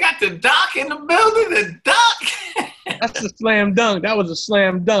 damn, they got the doc in the building. The doc. That's a slam dunk. That was a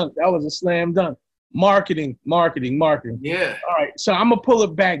slam dunk. Marketing. Yeah. All right. So I'm gonna pull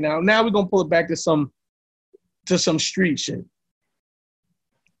it back now. Now we're gonna pull it back to some street shit.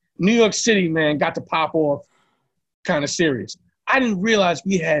 New York City, man, got to pop off kind of serious. I didn't realize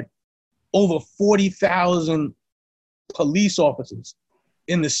we had over 40,000 police officers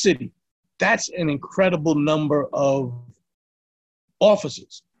in the city. That's an incredible number of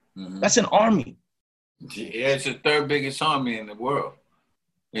officers. That's an army. Yeah, it's the 3rd biggest army in the world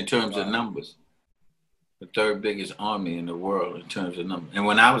in terms of numbers. The 3rd biggest army in the world in terms of numbers. And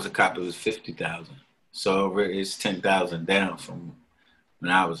when I was a cop, it was 50,000. So it's 10,000 down from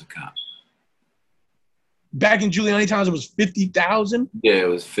when I was a cop. Back in Giuliani times, it was 50,000? Yeah, it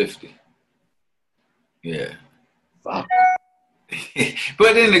was 50. Yeah. Fuck.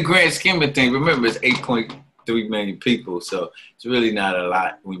 But in the grand scheme of things, remember, it's 8.3 million people, so it's really not a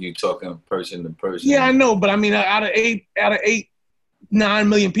lot when you're talking person to person. Yeah, I know, but I mean, out of 9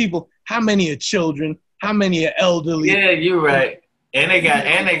 million people, how many are children? How many are elderly? Yeah, you're right. And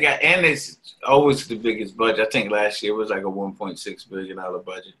it's always the biggest budget. I think last year it was like a $1.6 billion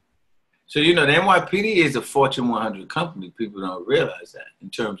budget. So, you know, the NYPD is a Fortune 100 company. People don't realize that in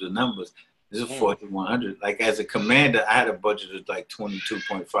terms of numbers. It's a Fortune 100. Like, as a commander, I had a budget of like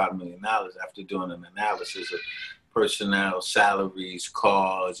 $22.5 million after doing an analysis of personnel, salaries,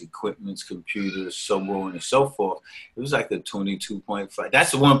 cars, equipments, computers, so on and so forth. It was like a 22.5.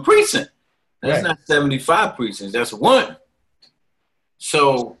 That's one precinct. That's not 75 precincts. That's one.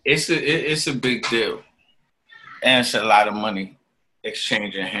 So it's a big deal. And it's a lot of money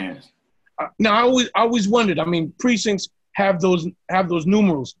exchanging hands. Now, I always wondered, I mean, precincts have those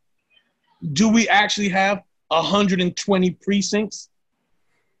numerals. Do we actually have 120 precincts?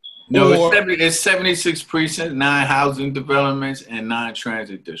 No, it's 76 precincts, 9 housing developments, and 9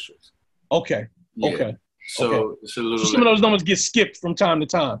 transit districts. Okay. Yeah. Okay. So it's a little. So some of those numbers get skipped from time to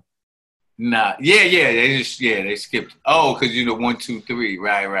time. Nah, they skipped. Oh, because 1, 2, 3,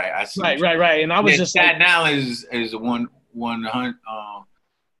 right. I see. Right. And I was just Staten Island is a 1, 100,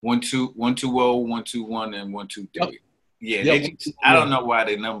 1, 2, 1, 2, 0, 1, 2, 1, and 1, 2, 3. Yeah, I don't know why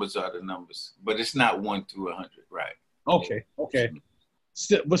the numbers are the numbers, but it's not 1 through 100, right? Okay.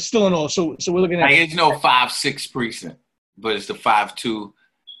 But still in all, so we're looking at. Like, it's no 5-6 precinct, but it's the 5-2,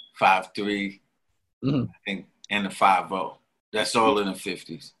 5-3, I think, and the 5-0. That's all in the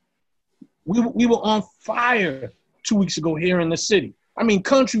 50s. We were on fire 2 weeks ago here in the city. I mean,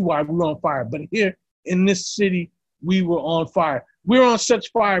 countrywide, we were on fire. But here in this city, we were on fire. We're on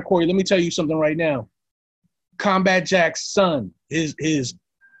such fire, Corey. Let me tell you something right now. Combat Jack's son, his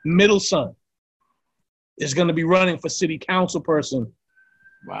middle son, is going to be running for city council person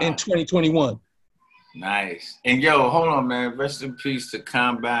in 2021. Nice. And, hold on, man. Rest in peace to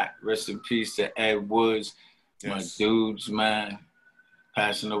Combat. Rest in peace to Ed Woods. Yes. My dudes, man.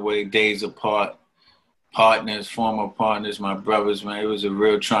 Passing away days apart, former partners, my brothers, man. It was a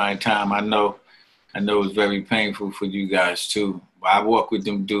real trying time. I know it was very painful for you guys too. I walk with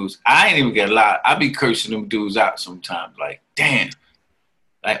them dudes. I ain't even get a lot. I be cursing them dudes out sometimes. Like, damn.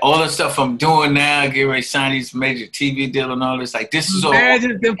 Like, all the stuff I'm doing now, get ready to sign these major TV deal and all this. Like, this is all.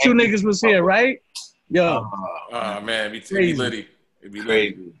 Imagine if them two niggas was here, right? Yo. Man, it'd be litty. It'd be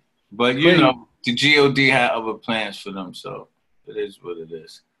crazy. But, the GOD had other plans for them, so. It is what it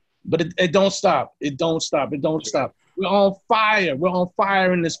is. But it don't stop. It don't stop. We're on fire. We're on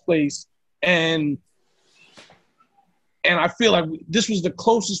fire in this place. And I feel like this was the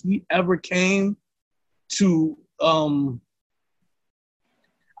closest we ever came to,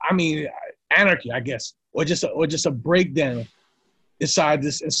 anarchy, I guess, or just a breakdown inside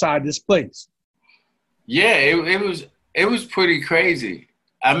this place. Yeah, it was pretty crazy.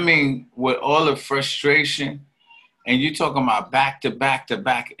 I mean, with all the frustration. And you're talking about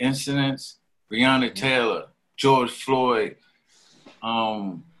back-to-back incidents, Breonna Taylor, George Floyd,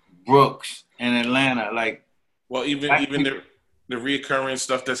 Brooks in Atlanta. Like, well, even the reoccurring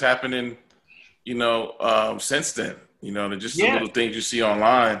stuff that's happening, since then. Just the little things you see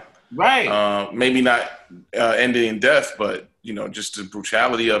online. Right. Maybe not ending in death, but just the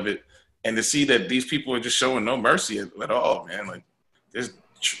brutality of it, and to see that these people are just showing no mercy at all, man. Like,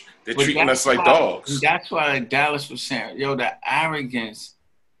 they're treating us like dogs. That's why Dallas was saying, the arrogance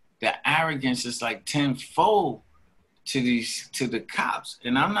is like tenfold to the cops.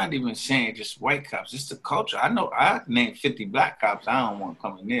 And I'm not even saying just white cops. It's the culture. I know I named 50 black cops. I don't want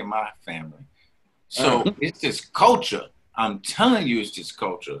coming near my family. So it's this culture. I'm telling you, it's this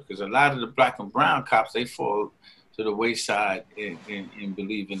culture. Because a lot of the black and brown cops, they fall to the wayside and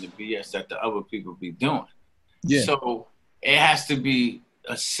believe in the BS that the other people be doing. Yeah. So it has to be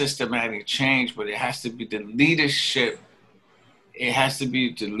a systematic change, but it has to be the leadership. It has to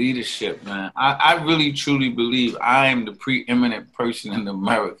be the leadership, man. I really, truly believe I am the preeminent person in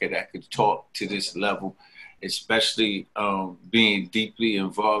America that could talk to this level, especially being deeply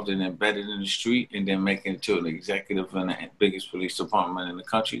involved and embedded in the street and then making it to an executive in the biggest police department in the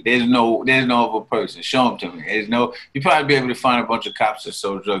country. There's no other person. Show them to me. You probably be able to find a bunch of cops that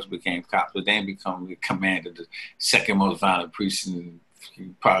sold drugs, became cops, but they ain't become the commander of the second most violent precinct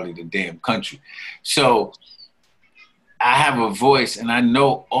in probably the damn country. So I have a voice and I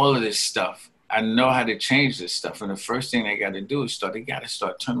know all of this stuff. I know how to change this stuff. And the first thing they got to do is they got to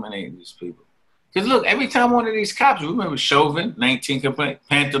start terminating these people. Because look, every time one of these cops, remember Chauvin, 19 complaints,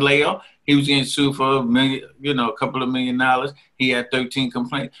 Pantaleo, he was getting sued for a couple of $1 million. He had 13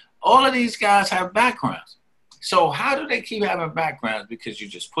 complaints. All of these guys have backgrounds. So how do they keep having backgrounds? Because you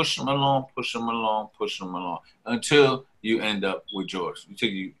just push them along until you end up with George, until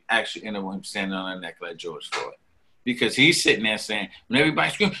you actually end up with him standing on their neck like George Floyd. Because he's sitting there saying, when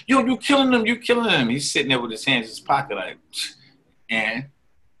everybody's screaming, yo, you killing them. He's sitting there with his hands in his pocket like, and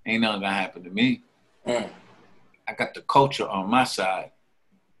ain't nothing gonna happen to me. I got the culture on my side.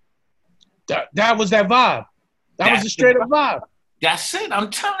 That was that vibe. That was a straight up vibe. That's it. I'm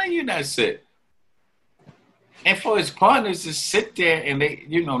telling you, that's it. And for his partners to sit there and they,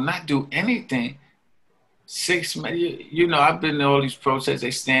 not do anything. 6 minutes, I've been to all these protests. They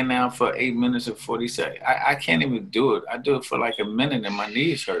stand down for 8 minutes and 40 seconds. I can't even do it. I do it for like a minute and my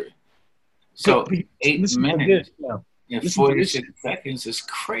knees hurt. So 8 minutes and 46 seconds is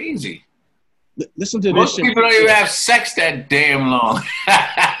crazy. Listen to Most this. Most people don't even have sex that damn long.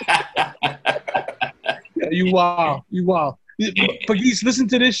 You wild. Pegues, listen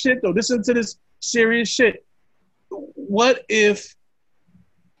to this shit though. Listen to this serious shit. What if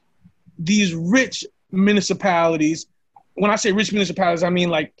these rich municipalities, when I say rich municipalities, I mean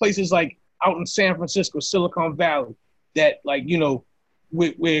like places like out in San Francisco, Silicon Valley, that like, you know,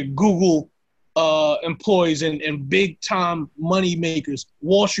 where Google employees and big time money makers,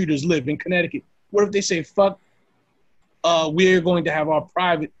 Wall Streeters live in Connecticut. What if they say, fuck, we're going to have our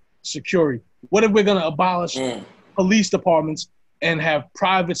private security? What if we're going to abolish police departments and have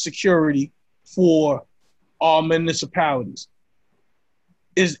private security for our municipalities?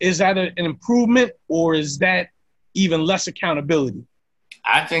 Is that an improvement, or is that even less accountability?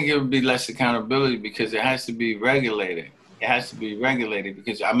 I think it would be less accountability because it has to be regulated. It has to be regulated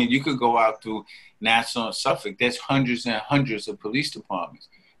because, I mean, you could go out through Nassau and Suffolk. There's hundreds and hundreds of police departments.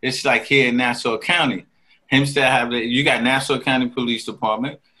 It's like here in Nassau County. Hempstead you got Nassau County Police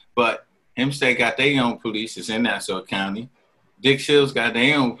Department, but Hempstead got their own police. It's in Nassau County. Dix Hill's got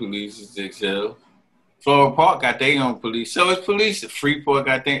their own police. It's Dix Hill. Floral Park got their own police. So it's police. Freeport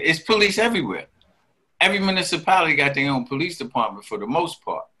got their. It's police everywhere. Every municipality got their own police department for the most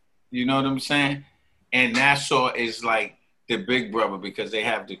part. You know what I'm saying? And Nassau is like the big brother because they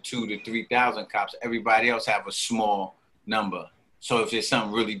have the 2,000 to 3,000 cops. Everybody else have a small number. So if there's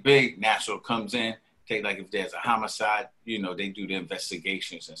something really big, Nassau comes in. Like if there's a homicide, you know, they do the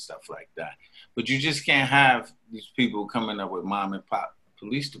investigations and stuff like that. But you just can't have these people coming up with mom and pop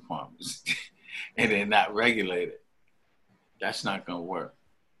police departments and they're not regulated. That's not going to work.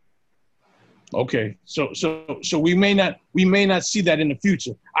 Okay, so we may not see that in the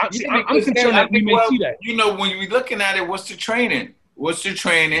future. I'm concerned that we may see that. You know, when you're looking at it, what's the training? What's the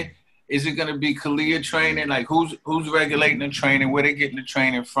training? Is it going to be Kalia training? Like who's regulating the training? Where they getting the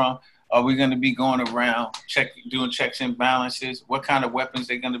training from? Are we going to be going around doing checks and balances? What kind of weapons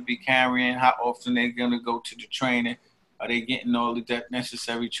they're going to be carrying? How often they're going to go to the training? Are they getting all of that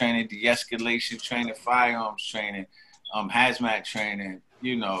necessary training, de-escalation training, firearms training, hazmat training?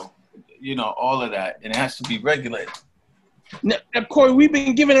 You know, all of that, and it has to be regulated. Now, Corey, we've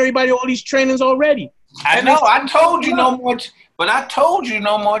been giving everybody all these trainings already. I know. I told you no more, but I told you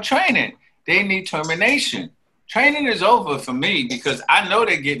no more training. They need termination. Training is over for me because I know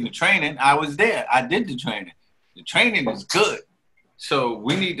they're getting the training. I was there. I did the training. The training is good. So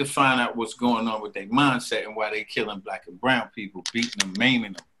we need to find out what's going on with their mindset and why they're killing black and brown people, beating them,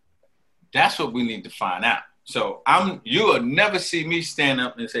 maiming them. That's what we need to find out. So you will never see me stand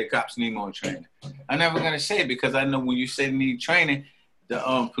up and say cops need more training. I'm never going to say it because I know when you say need training,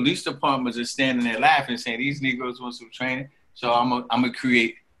 the police departments are standing there laughing saying these Negroes want some training. So I'm gonna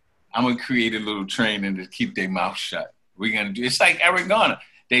create a little training to keep their mouth shut. We're going to do, it's like Eric Garner.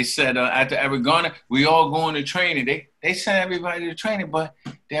 They said after Eric Garner, we all going to training. They sent everybody to training, but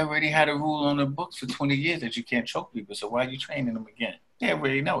they already had a rule on the books for 20 years that you can't choke people. So why are you training them again? They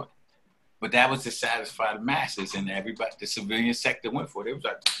already know it. But that was to satisfy the masses, and everybody, the civilian sector went for it. They was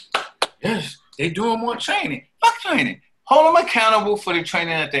like, yes, they doing more training. Fuck training. Hold them accountable for the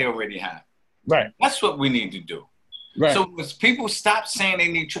training that they already have. Right. That's what we need to do. Right. So when people stop saying they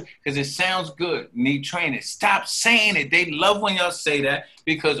need training, because it sounds good, need training. Stop saying it. They love when y'all say that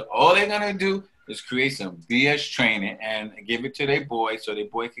because all they're going to do is create some BS training and give it to their boy so their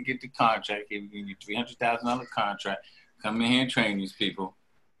boy can get the contract. Give you $300,000 contract. Come in here and train these people.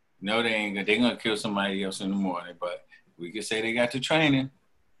 No, they ain't gonna. They're gonna kill somebody else in the morning. But we can say they got the training.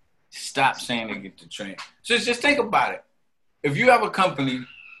 Stop saying they get the training. So just think about it. If you have a company,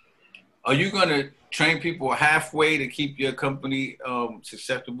 are you gonna train people halfway to keep your company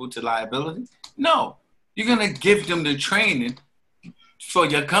susceptible to liability? No, you're gonna give them the training for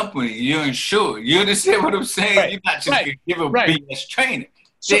your company. You're insured. You understand what I'm saying? Right. You're not just gonna give them BS training.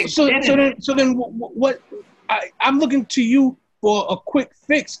 So then what? I'm looking to you for a quick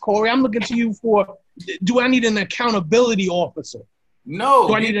fix, Corey. I'm looking to you for, do I need an accountability officer? No.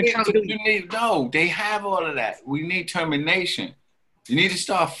 Do I need accountability? No, they have all of that. We need termination. You need to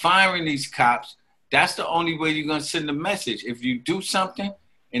start firing these cops. That's the only way you're going to send a message. If you do something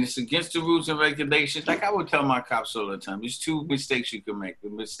and it's against the rules and regulations, like I would tell my cops all the time, there's two mistakes you can make, the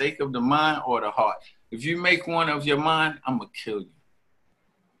mistake of the mind or the heart. If you make one of your mind, I'm going to kill you.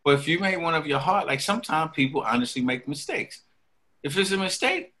 But if you make one of your heart, like sometimes people honestly make mistakes. If it's a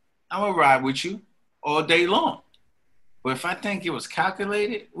mistake, I'm going to ride with you all day long. But if I think it was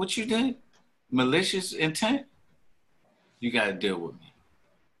calculated, what you did, malicious intent, you got to deal with me.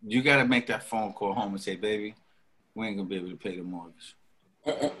 You got to make that phone call home and say, baby, we ain't going to be able to pay the mortgage.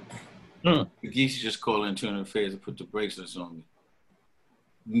 The geese just call internal affairs and put the bracelets on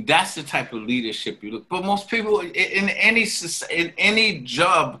me. That's the type of leadership you look. But most people in any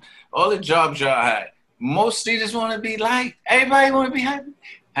job, all the jobs y'all had, most leaders want to be liked. Everybody want to be happy.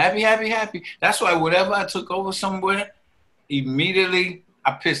 Happy. That's why whenever I took over somewhere, immediately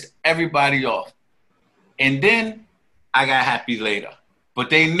I pissed everybody off. And then I got happy later. But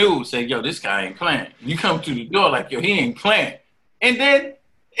they knew, say, yo, this guy ain't playing. You come through the door like, yo, he ain't playing. And then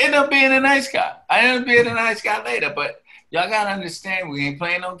end up being a nice guy. I ended up being a nice guy later. But y'all got to understand, we ain't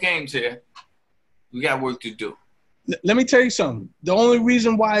playing no games here. We got work to do. Let me tell you something. The only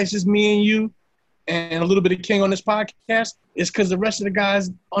reason why it's just me and you and a little bit of King on this podcast is because the rest of the guys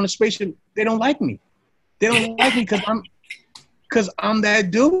on the spaceship, they don't like me. They don't like me because I'm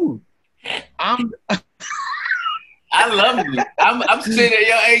that dude. I love you. I'm sitting there,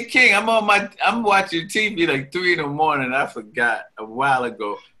 yo, hey King, I'm watching TV like 3 a.m. I forgot a while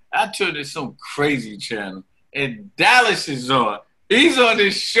ago. I turned to some crazy channel and Dallas is on. He's on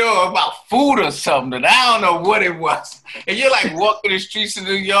this show about food or something. I don't know what it was. And you're like walking the streets of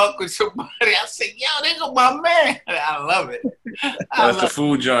New York with somebody. I say, yo, there go my man. I love it. That's the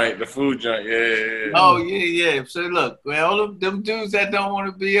food joint. The food joint. Yeah. Oh, yeah. So look, man, all of them dudes that don't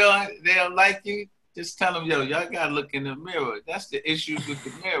want to be on, they don't like you. Just tell them, yo, y'all got to look in the mirror. That's the issues with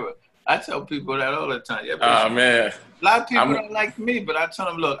the mirror. I tell people that all the time. Yeah, man. A lot of people don't like me, but I tell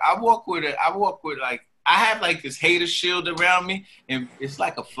them, look, I walk with like, I have like this hater shield around me, and it's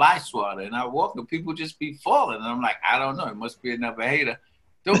like a fly swatter. And I walk, and people just be falling. And I'm like, I don't know. It must be another hater.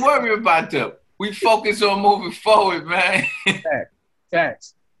 Don't worry about them. We focus on moving forward, man.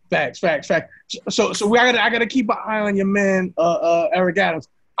 Facts. So I gotta keep an eye on your man, Eric Adams.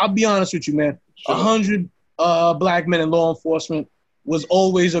 I'll be honest with you, man. Sure. 100 black men in law enforcement was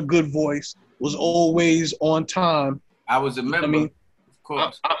always a good voice. Was always on time. I was a member. I mean, of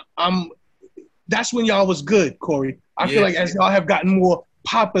course. That's when y'all was good, Corey. I feel like as y'all have gotten more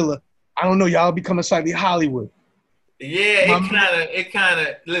popular, I don't know, y'all becoming slightly Hollywood. Yeah, it kind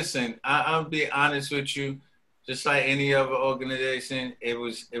of. Listen, I'll be honest with you. Just like any other organization, it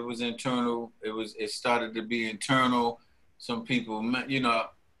was internal. It started to be internal. Some people, you know,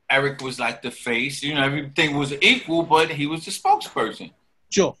 Eric was like the face. You know, everything was equal, but he was the spokesperson.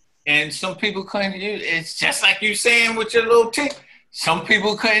 Sure. And some people couldn't. It's just like you saying with your little tick. Some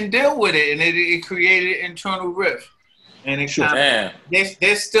people couldn't deal with it, and it created internal rift. And it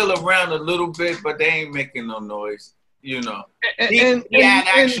they're still around a little bit, but they ain't making no noise. You know, he had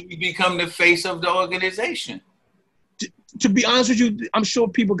actually become the face of the organization. To be honest with you, I'm sure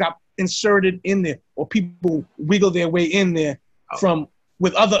people got inserted in there, or people wiggle their way in there from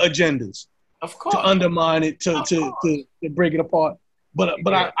with other agendas, of course, to undermine it, to break it apart. But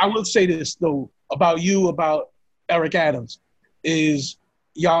I will say this though about you, about Eric Adams, is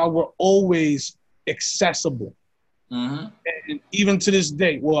y'all were always accessible. Mm-hmm. And even to this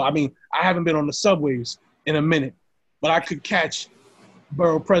day, well, I mean, I haven't been on the subways in a minute, but I could catch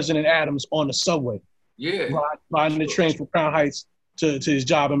Borough President Adams on the subway. Yeah. Riding the train from Crown Heights to his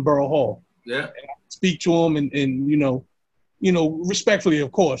job in Borough Hall. Yeah. And I speak to him and you know, respectfully,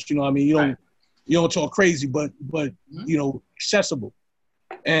 of course, you know what I mean? You don't talk crazy, but you know, accessible.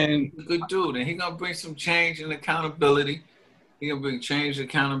 And he's a good dude, and he's gonna bring some change and accountability. He's gonna bring change,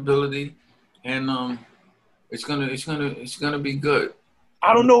 accountability, and it's gonna be good.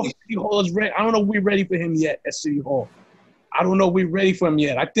 I don't know if City Hall is ready. I don't know if we're ready for him yet at City Hall. I don't know if we're ready for him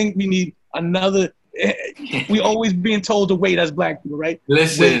yet. I think we need another. We always being told to wait as black people, right?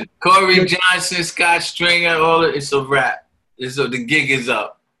 Listen, Corey Johnson, Scott Stringer, it's a wrap. The gig is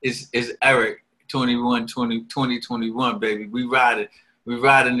up. It's Eric 2021, baby. We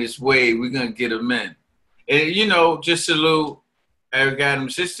riding this wave. We're gonna get him in. And you know, just a little Eric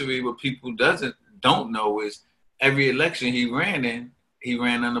Adams history. What people don't know is every election he ran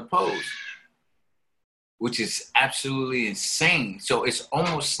unopposed, which is absolutely insane. So it's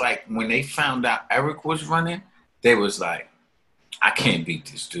almost like when they found out Eric was running, they was like, I can't beat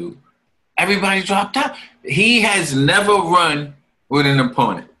this dude. Everybody dropped out. He has never run with an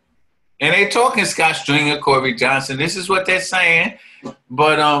opponent. And they talking Scott Stringer, Corey Johnson. This is what they're saying.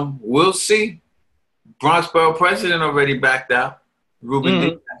 But we'll see. Bronx Borough President already backed out. Ruben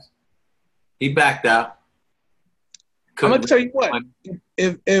Diaz. He backed out. I'm going to tell you what.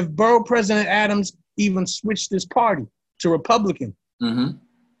 If Borough President Adams even switched this party to Republican,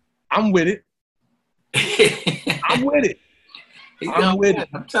 I'm with it. I'm with it.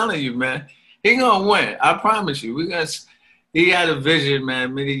 I'm telling you, man. He gonna win. I promise you. He had a vision,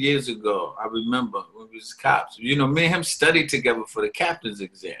 man, many years ago. I remember when we was cops. You know, me and him studied together for the captain's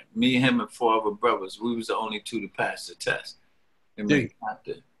exam. Me and him and 4 other brothers. We was the only 2 to pass the test. And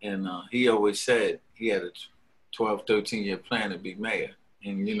he always said he had a 12, 13-year plan to be mayor.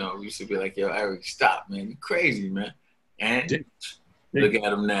 And, you know, we used to be like, yo, Eric, stop, man. You crazy, man. And look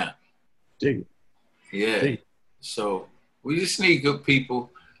at him now. Yeah. So we just need good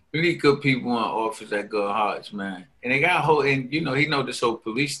people. We need good people in office that good hearts, man. And they got and you know, he know this whole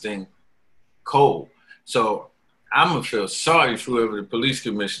police thing cold. So I'm gonna feel sorry for whoever the police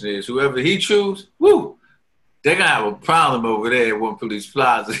commissioner is. Whoever he choose, woo, they're gonna have a problem over there at One Police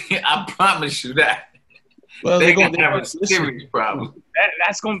Plaza. I promise you that. Well, they're gonna have a serious problem.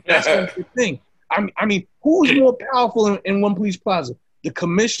 That's gonna be the thing. I mean, who's more powerful in One Police Plaza, the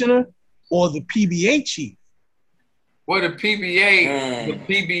commissioner or the PBA chief? Well, the PBA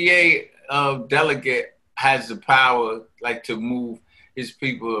delegate has the power, like, to move his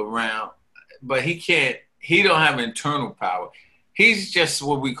people around, but he can't. He don't have internal power. He's just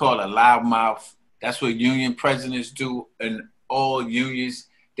what we call a loudmouth. That's what union presidents do, and all unions.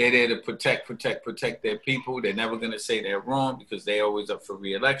 They're there to protect their people. They're never going to say they're wrong because they're always up for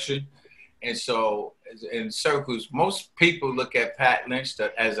re-election. And so in circles, most people look at Pat Lynch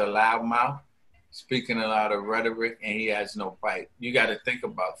as a loudmouth, speaking a lot of rhetoric, and he has no bite. You got to think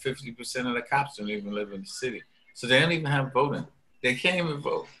about 50% of the cops don't even live in the city. So they don't even have voting. They can't even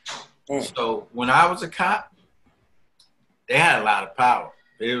vote. So when I was a cop, they had a lot of power.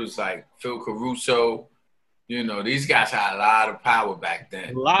 It was like Phil Caruso. You know, these guys had a lot of power back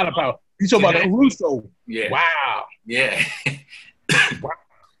then. A lot of power. You talking about Caruso? Yeah. Wow. Yeah.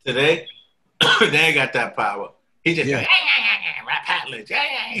 Today, they ain't got that power. He just goes, Pat Lynch.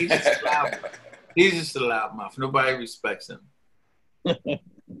 He's just a loud. He's just a loudmouth. Nobody respects him. But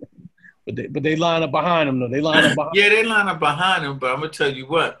they line up behind him though. They line up behind. Yeah, they line up behind him. But I'm gonna tell you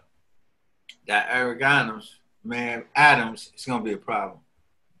what, that Eric Adams, man, is gonna be a problem.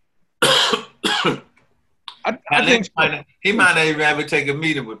 I think he might not even ever take a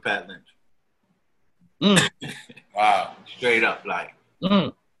meeting with Pat Lynch. Wow, straight up, like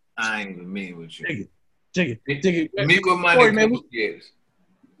I ain't even meeting with you. Dig it. Meet with money in a couple years.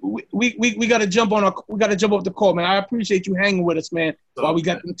 We gotta jump off the call, man. I appreciate you hanging with us, man, while we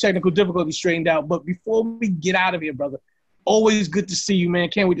got the technical difficulties straightened out. But before we get out of here, brother, always good to see you, man.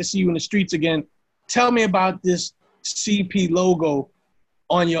 Can't wait to see you in the streets again. Tell me about this CP logo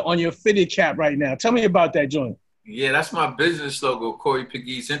on your fitted cap right now. Tell me about that joint. Yeah, that's my business logo, Corey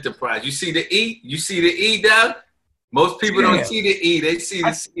Pegues Enterprise. You see the E? You see the E down? Most people don't see the E. They see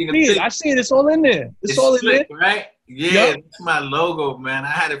the C. I see it. It's all in there. It's all slick, in there. Right? Yeah, That's my logo, man.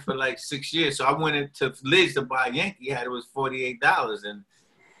 I had it for like 6 years. So I went into Liz to buy a Yankee hat. It was $48. And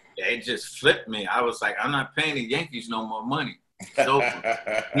it just flipped me. I was like, I'm not paying the Yankees no more money. So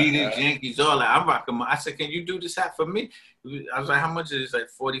Peters, Yankees, all that. I'm rocking I said, can you do this hat for me? I was like, how much is it? Like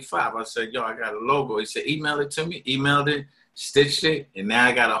 45. I said, yo, I got a logo. He said, email it to me. Emailed it, stitched it, and now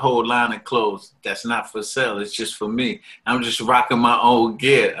I got a whole line of clothes that's not for sale. It's just for me. I'm just rocking my own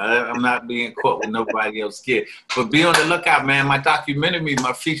gear. I'm not being caught with nobody else's gear. But be on the lookout, man. My documentary,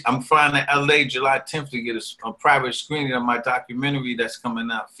 my feature. I'm flying to LA July 10th to get a private screening of my documentary that's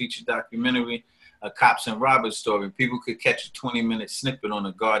coming out, feature documentary, a Cops and Robbers story. People could catch a 20-minute snippet on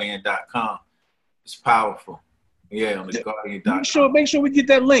theguardian.com. It's powerful. Yeah, on theguardian.com. Make sure we get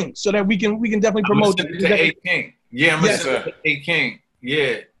that link so that we can definitely promote it. To A King. Yeah, I'm gonna send it to A King.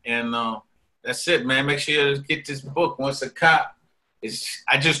 Yeah, and that's it, man. Make sure you get this book. Once a Cop.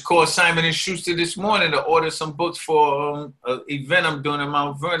 I just called Simon & Schuster this morning to order some books for an event I'm doing in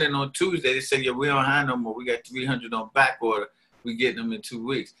Mount Vernon on Tuesday. They said, yeah, we don't have no more. We got 300 on back order. We getting them in 2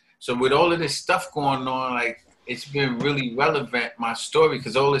 weeks. So with all of this stuff going on, like, it's been really relevant, my story,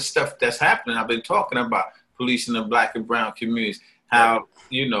 because all this stuff that's happening, I've been talking about policing the Black and brown communities, how,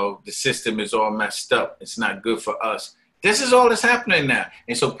 you know, the system is all messed up. It's not good for us. This is all that's happening now.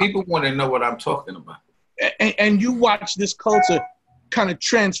 And so people want to know what I'm talking about. And you watch this culture kind of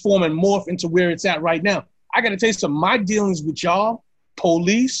transform and morph into where it's at right now. I got to tell you something. My dealings with y'all,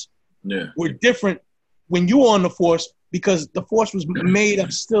 police, were different when you were on the force, because the force was made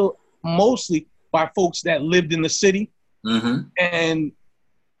up still mostly by folks that lived in the city. Mm-hmm. And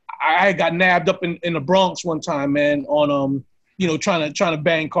I got nabbed up in the Bronx one time, man, on trying to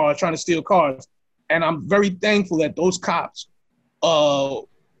bang cars, trying to steal cars. And I'm very thankful that those cops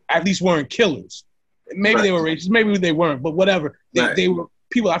at least weren't killers. Maybe they were racist, maybe they weren't, but whatever. They were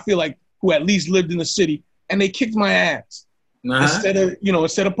people, I feel like, who at least lived in the city, and they kicked my ass. Instead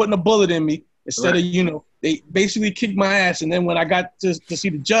of putting a bullet in me, they basically kicked my ass. And then when I got to see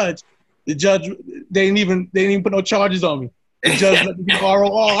the judge, they didn't even put no charges on me. The judge let me do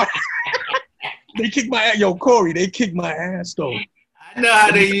ROR. They kicked my ass. Yo, Corey, they kicked my ass though. I know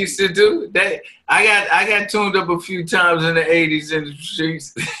how they used to do. I got tuned up a few times in the 80s in the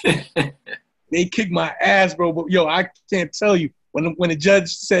streets. They kicked my ass, bro. But yo, I can't tell you when the judge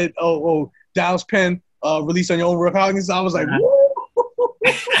said, "Oh, Dallas Penn, release on your own recognizance," I was like, "Woo!"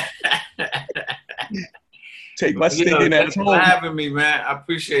 Take my stinking ass home. Thanks for having me, man. I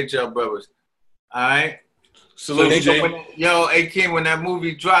appreciate y'all, brothers. All right. Salute, Jay. Yo, hey King, when that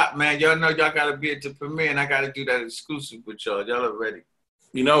movie dropped, man, y'all know y'all gotta be at the premiere, and I gotta do that exclusive with y'all. Y'all are ready.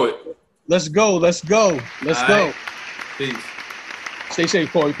 You know it. Let's go. All right. Peace. Stay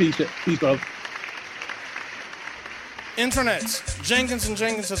safe, Corey. Peace, brother. Internets. Jenkins &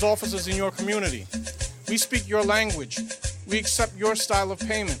 Jenkins has offices in your community. We speak your language. We accept your style of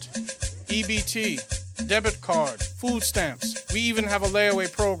payment. EBT, debit card, food stamps. We even have a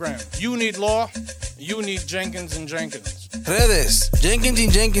layaway program. You need law. You need Jenkins & Jenkins. Redes. Jenkins &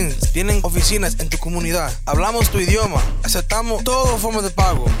 Jenkins tienen oficinas en tu comunidad. Hablamos tu idioma. Aceptamos todas formas de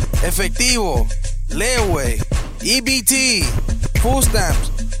pago. Efectivo, layaway, EBT, food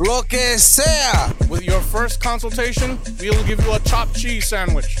stamps, lo que sea. With your first consultation, we'll give you a chopped cheese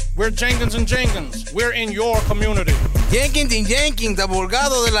sandwich. We're Jenkins & Jenkins. We're in your community. Jenkins & Jenkins,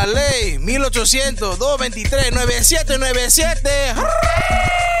 abogado de la ley,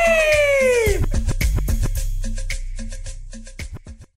 1800-223-9797.